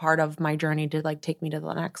a part of my journey to like take me to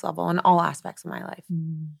the next level in all aspects of my life.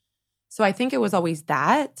 So I think it was always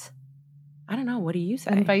that. I don't know. What do you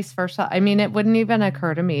say? And vice versa. I mean, it wouldn't even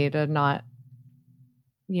occur to me to not,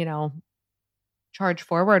 you know, charge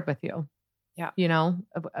forward with you. Yeah. You know,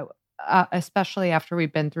 especially after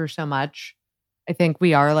we've been through so much. I think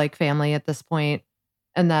we are like family at this point.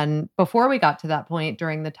 And then before we got to that point,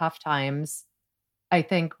 during the tough times, I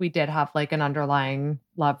think we did have like an underlying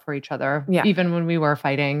love for each other, even when we were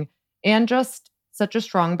fighting. And just such a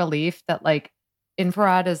strong belief that like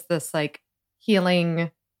infrared is this like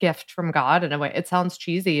healing gift from God in a way. It sounds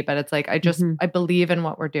cheesy, but it's like, I believe in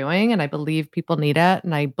what we're doing and I believe people need it.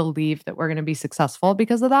 And I believe that we're going to be successful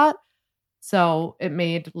because of that. So it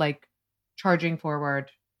made like charging forward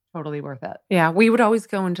totally worth it. Yeah. We would always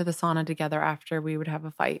go into the sauna together after we would have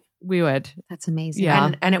a fight. We would. That's amazing.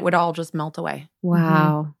 Yeah. And it would all just melt away.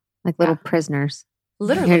 Wow. Like little prisoners.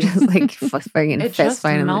 Literally. You're just like friggin' it fist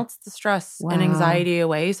fighting. It melts the stress and anxiety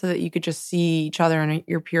away so that you could just see each other in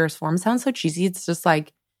your purest form. Sounds so cheesy. It's just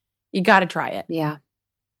like, you got to try it. Yeah.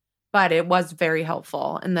 But it was very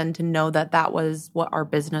helpful. And then to know that that was what our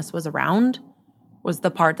business was around was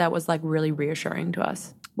the part that was like really reassuring to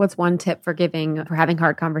us. What's one tip for having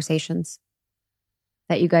hard conversations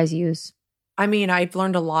that you guys use? I mean, I've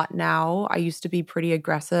learned a lot now. I used to be pretty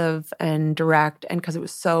aggressive and direct, and because it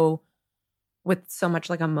was with so much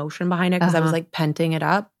like emotion behind it, because I was like penting it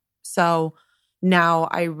up. So now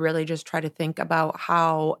I really just try to think about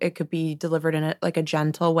how it could be delivered in a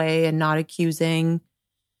gentle way and not accusing,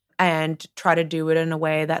 and try to do it in a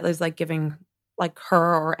way that is like giving like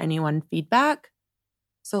her or anyone feedback.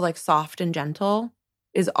 So like soft and gentle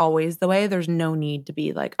is always the way. There's no need to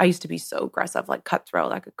be like, I used to be so aggressive, like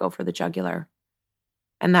cutthroat. I could go for the jugular.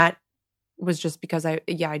 And that was just because I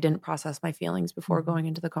didn't process my feelings before going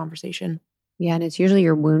into the conversation. Yeah. And it's usually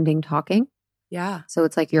you're wounding talking. Yeah. So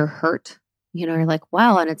it's like you're hurt. You're like,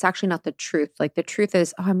 well, and it's actually not the truth. Like the truth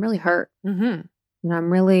is, oh, I'm really hurt. Mm-hmm.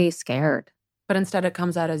 I'm really scared. But instead it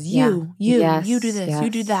comes out as you do this, you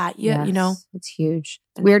do that. It's huge.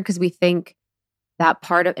 It's weird because we think that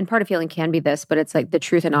part of healing can be this, but it's like the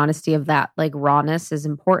truth and honesty of that like rawness is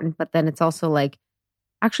important. But then it's also like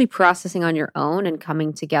actually processing on your own and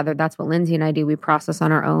coming together. That's what Lindsay and I do. We process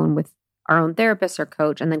on our own with our own therapist or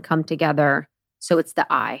coach and then come together. So it's the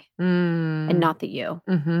I and not the you.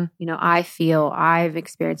 Mm-hmm. I feel I'm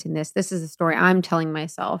experiencing this. This is a story I'm telling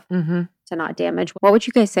myself to not damage. What would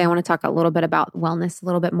you guys say? I want to talk a little bit about wellness a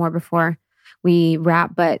little bit more before we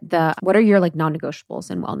wrap, but what are your like non-negotiables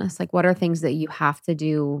in wellness? Like what are things that you have to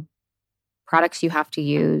do, products you have to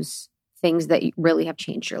use, things that really have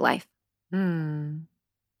changed your life?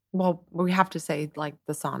 Well, we have to say like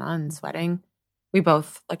the sauna and sweating. We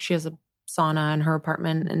both, like she has a sauna in her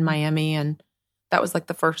apartment in Miami, and that was like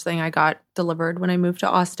the first thing I got delivered when I moved to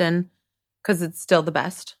Austin because it's still the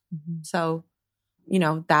best. So,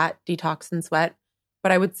 that detox and sweat.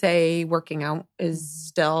 But I would say working out is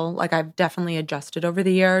still, like I've definitely adjusted over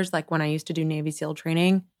the years. Like when I used to do Navy SEAL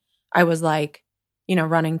training, I was like,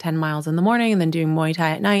 running 10 miles in the morning and then doing Muay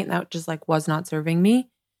Thai at night. And that just like was not serving me.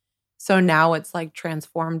 So now it's like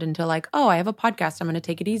transformed into like, oh, I have a podcast. I'm going to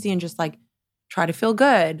take it easy and just like try to feel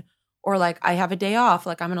good. Or like I have a day off,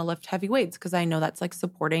 like I'm going to lift heavy weights because I know that's like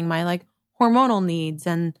supporting my like hormonal needs.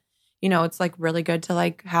 And, it's like really good to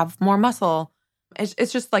like have more muscle.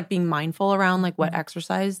 It's just like being mindful around like what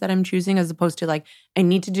exercise that I'm choosing as opposed to like, I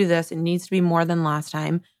need to do this. It needs to be more than last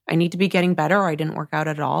time. I need to be getting better or I didn't work out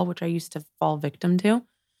at all, which I used to fall victim to.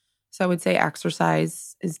 So I would say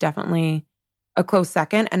exercise is definitely a close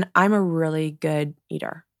second. And I'm a really good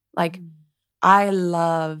eater. Like I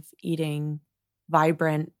love eating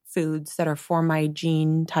vibrant foods that are for my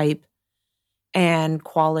gene type and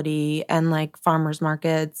quality and like farmers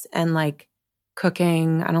markets and like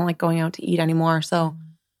cooking. I don't like going out to eat anymore. So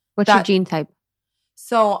what's your gene type?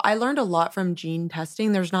 So I learned a lot from gene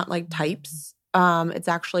testing. There's not like types. It's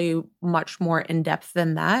actually much more in depth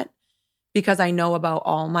than that because I know about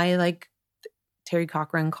all my like Terry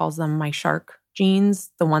Cochran calls them my shark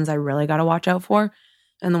genes, the ones I really got to watch out for,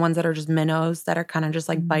 and the ones that are just minnows that are kind of just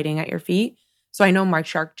like biting at your feet. So I know my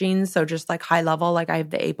shark genes. So just like high level, like I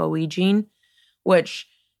have the ApoE gene, which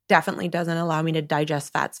definitely doesn't allow me to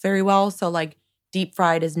digest fats very well. So like deep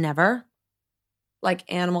fried is never. Like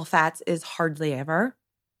animal fats is hardly ever.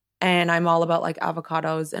 And I'm all about like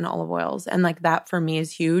avocados and olive oils. And like that for me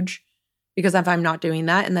is huge because if I'm not doing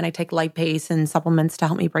that and then I take lipase and supplements to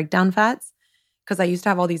help me break down fats, because I used to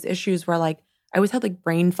have all these issues where like I always had like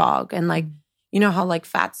brain fog and like, how like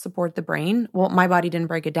fats support the brain? Well, my body didn't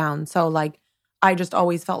break it down. So like I just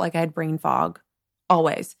always felt like I had brain fog,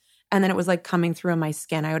 always. And then it was like coming through in my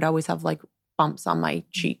skin. I would always have like bumps on my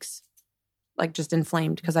cheeks, like just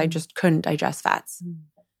inflamed because I just couldn't digest fats.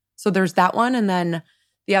 So there's that one. And then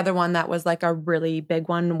the other one that was like a really big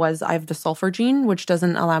one was I have the sulfur gene, which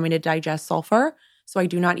doesn't allow me to digest sulfur. So I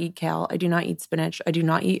do not eat kale. I do not eat spinach. I do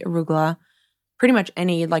not eat arugula. Pretty much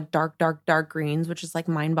any like dark greens, which is like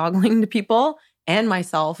mind-boggling to people. and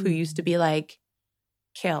myself, who used to be like,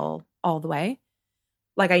 kill all the way.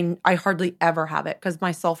 Like I hardly ever have it because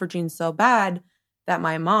my sulfur gene's so bad that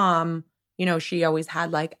my mom, you know, she always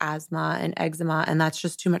had like asthma and eczema, and that's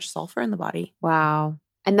just too much sulfur in the body. Wow.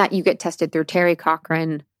 And that you get tested through Terry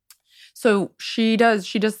Cochran. So she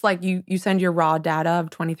does like you send your raw data of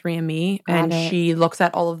 23andMe and she looks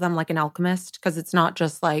at all of them like an alchemist, because it's not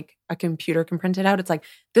just like a computer can print it out. It's like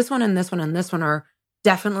this one and this one and this one are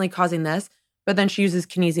definitely causing this. But then she uses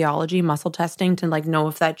kinesiology, muscle testing, to like know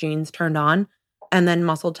if that gene's turned on, and then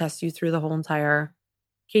muscle tests you through the whole entire.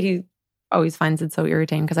 Katie always finds it so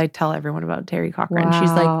irritating because I tell everyone about Terry Cochran. Wow.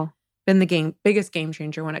 She's like been the biggest game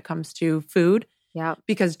changer when it comes to food. Yeah.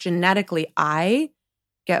 Because genetically I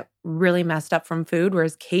get really messed up from food,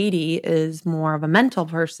 whereas Katie is more of a mental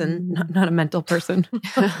person, not a mental person.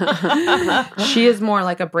 She is more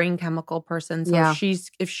like a brain chemical person. So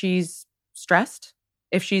if she's stressed,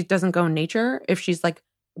 if she doesn't go in nature, if she's like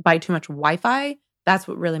by too much Wi-Fi, that's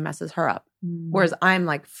what really messes her up. Whereas I'm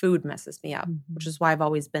like, food messes me up, which is why I've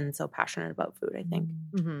always been so passionate about food, I think.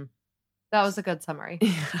 That was a good summary.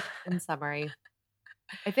 In summary,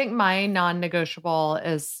 I think my non-negotiable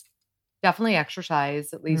is definitely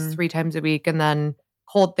exercise at least 3 times a week, and then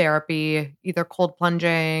cold therapy, either cold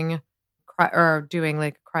plunging or doing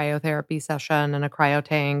like a cryotherapy session and a cryo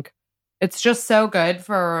tank. It's just so good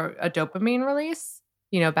for a dopamine release,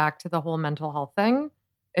 you know, back to the whole mental health thing.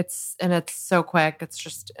 It's so quick. It's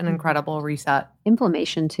just an incredible reset.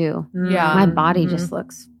 Inflammation too. Yeah. My body just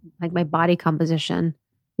looks like my body composition.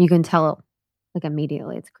 You can tell like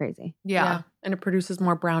immediately. It's crazy. Yeah. And it produces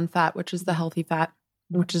more brown fat, which is the healthy fat,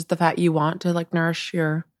 which is the fat you want to like nourish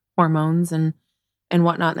your hormones and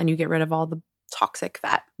whatnot. And then you get rid of all the toxic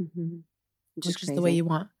fat, which is the way you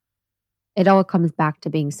want. It all comes back to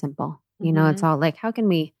being simple. You know, it's all like, how can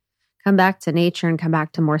we come back to nature and come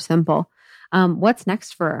back to more simple? What's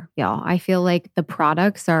next for y'all? I feel like the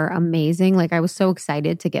products are amazing. Like I was so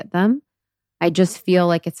excited to get them. I just feel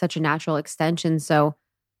like it's such a natural extension. So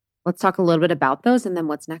let's talk a little bit about those and then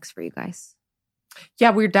what's next for you guys. Yeah,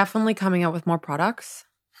 we're definitely coming out with more products.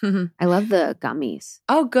 I love the gummies.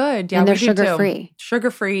 Oh, good. Yeah, and they're sugar-free.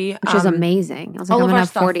 Sugar-free. Which is amazing. I was like, all I'm of going to our have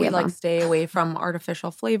stuff, 40 we of like them. stay away from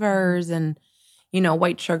artificial flavors and, you know,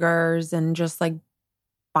 white sugars and just like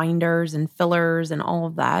binders and fillers and all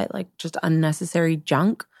of that, like just unnecessary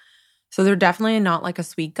junk. So they're definitely not like a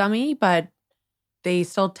sweet gummy, but they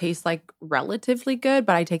still taste like relatively good.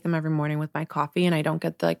 But I take them every morning with my coffee and I don't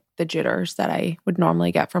get the jitters that I would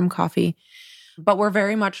normally get from coffee. But we're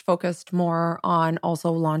very much focused more on also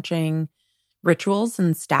launching rituals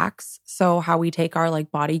and stacks. So how we take our like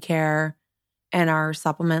body care and our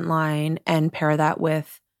supplement line and pair that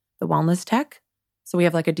with the wellness tech. So we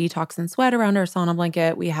have like a detox and sweat around our sauna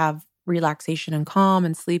blanket. We have relaxation and calm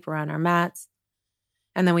and sleep around our mats.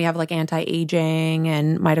 And then we have like anti-aging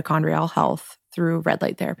and mitochondrial health through red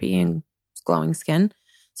light therapy and glowing skin.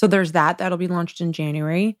 So there's that'll be launched in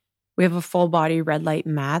January. We have a full body red light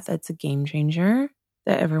mat that's a game changer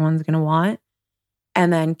that everyone's going to want.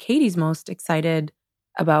 And then Katie's most excited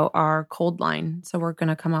about our cold line. So we're going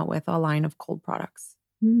to come out with a line of cold products.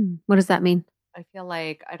 What does that mean? I feel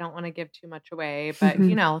like I don't want to give too much away, but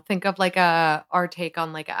you know, think of like our take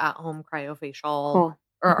on like an at-home cryofacial or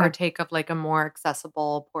our take of like a more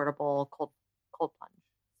accessible, portable cold plunge.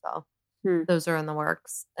 So those are in the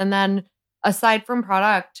works. And then aside from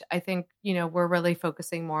product, I think, you know, we're really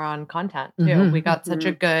focusing more on content too. We got such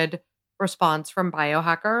a good response from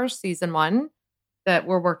Biohackers season 1 that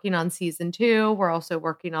we're working on season 2. We're also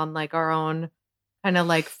working on like our own kind of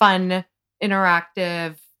like fun,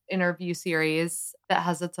 interactive interview series that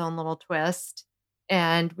has its own little twist.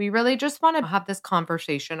 And we really just want to have this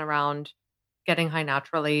conversation around getting high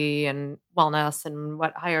naturally and wellness and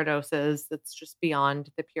what higher doses that's just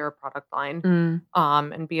beyond the pure product line.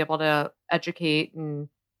 And be able to educate and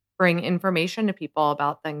bring information to people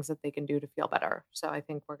about things that they can do to feel better. So I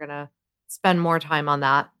think we're going to spend more time on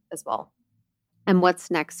that as well. And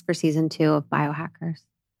what's next for season 2 of Biohackers?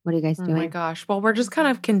 What are you guys doing? Oh my gosh. Well, we're just kind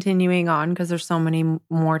of continuing on because there's so many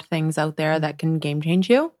more things out there that can game change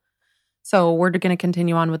you. So we're going to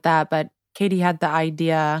continue on with that. But Katie had the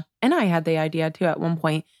idea, and I had the idea too at one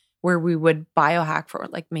point, where we would biohack for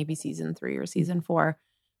like maybe season 3 or season 4,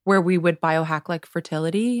 where we would biohack like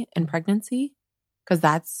fertility and pregnancy, because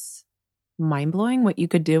that's mind-blowing what you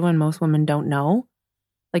could do and most women don't know,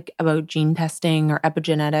 like about gene testing or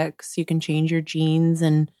epigenetics. You can change your genes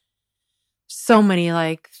and so many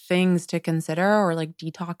like things to consider, or like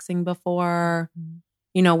detoxing before,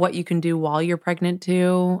 you know, what you can do while you're pregnant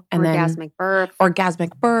too. And orgasmic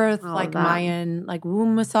birth, like Mayan, like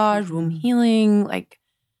womb massage, womb healing, like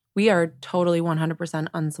we are totally 100%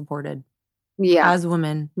 unsupported as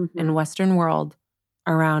women in Western world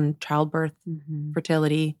around childbirth,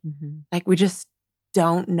 fertility. Like we just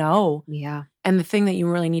don't know. Yeah. And the thing that you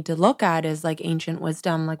really need to look at is like ancient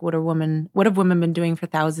wisdom. Like what have women been doing for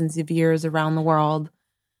thousands of years around the world?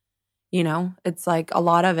 You know, it's like a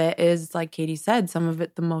lot of it is like Katie said, some of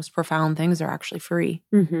it, the most profound things are actually free,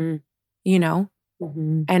 you know,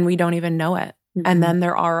 and we don't even know it. And then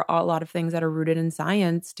there are a lot of things that are rooted in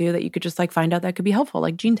science too, that you could just like find out that could be helpful,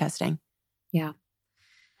 like gene testing. Yeah.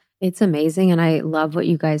 It's amazing. And I love what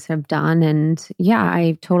you guys have done. And yeah,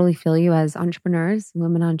 I totally feel you as entrepreneurs,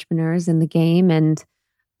 women entrepreneurs in the game. And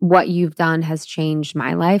what you've done has changed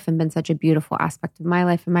my life and been such a beautiful aspect of my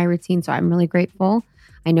life and my routine. So I'm really grateful.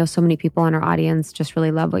 I know so many people in our audience just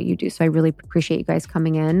really love what you do. So I really appreciate you guys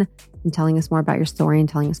coming in and telling us more about your story and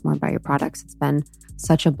telling us more about your products. It's been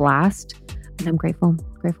such a blast. And I'm grateful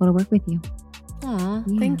to work with you. Aw,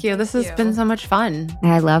 thank you. This has been so much fun.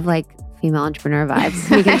 I love like female entrepreneur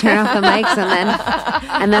vibes. We can turn off the mics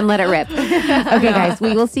and then let it rip. Okay, guys,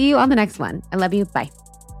 we will see you on the next one. I love you. Bye.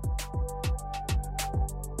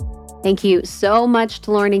 Thank you so much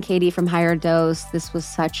to Lauren and Katie from Higher Dose. This was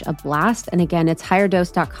such a blast. And again, it's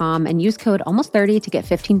higherdose.com and use code almost30 to get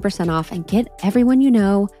 15% off and get everyone you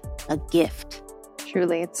know a gift.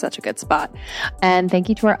 Truly, it's such a good spot. And thank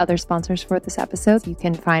you to our other sponsors for this episode. You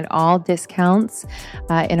can find all discounts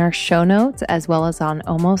in our show notes as well as on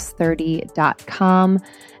almost30.com.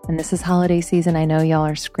 And this is holiday season. I know y'all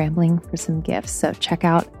are scrambling for some gifts. So check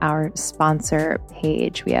out our sponsor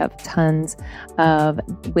page. We have tons of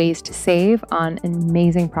ways to save on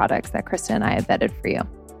amazing products that Krista and I have vetted for you.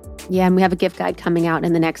 Yeah, and we have a gift guide coming out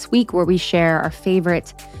in the next week where we share our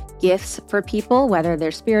favorite gifts for people, whether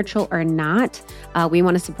they're spiritual or not. We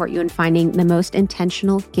want to support you in finding the most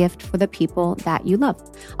intentional gift for the people that you love.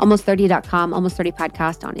 Almost30.com, Almost 30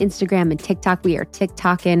 Podcast on Instagram and TikTok. We are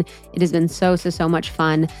TikToking. It has been so much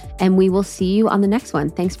fun. And we will see you on the next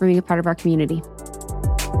one. Thanks for being a part of our community.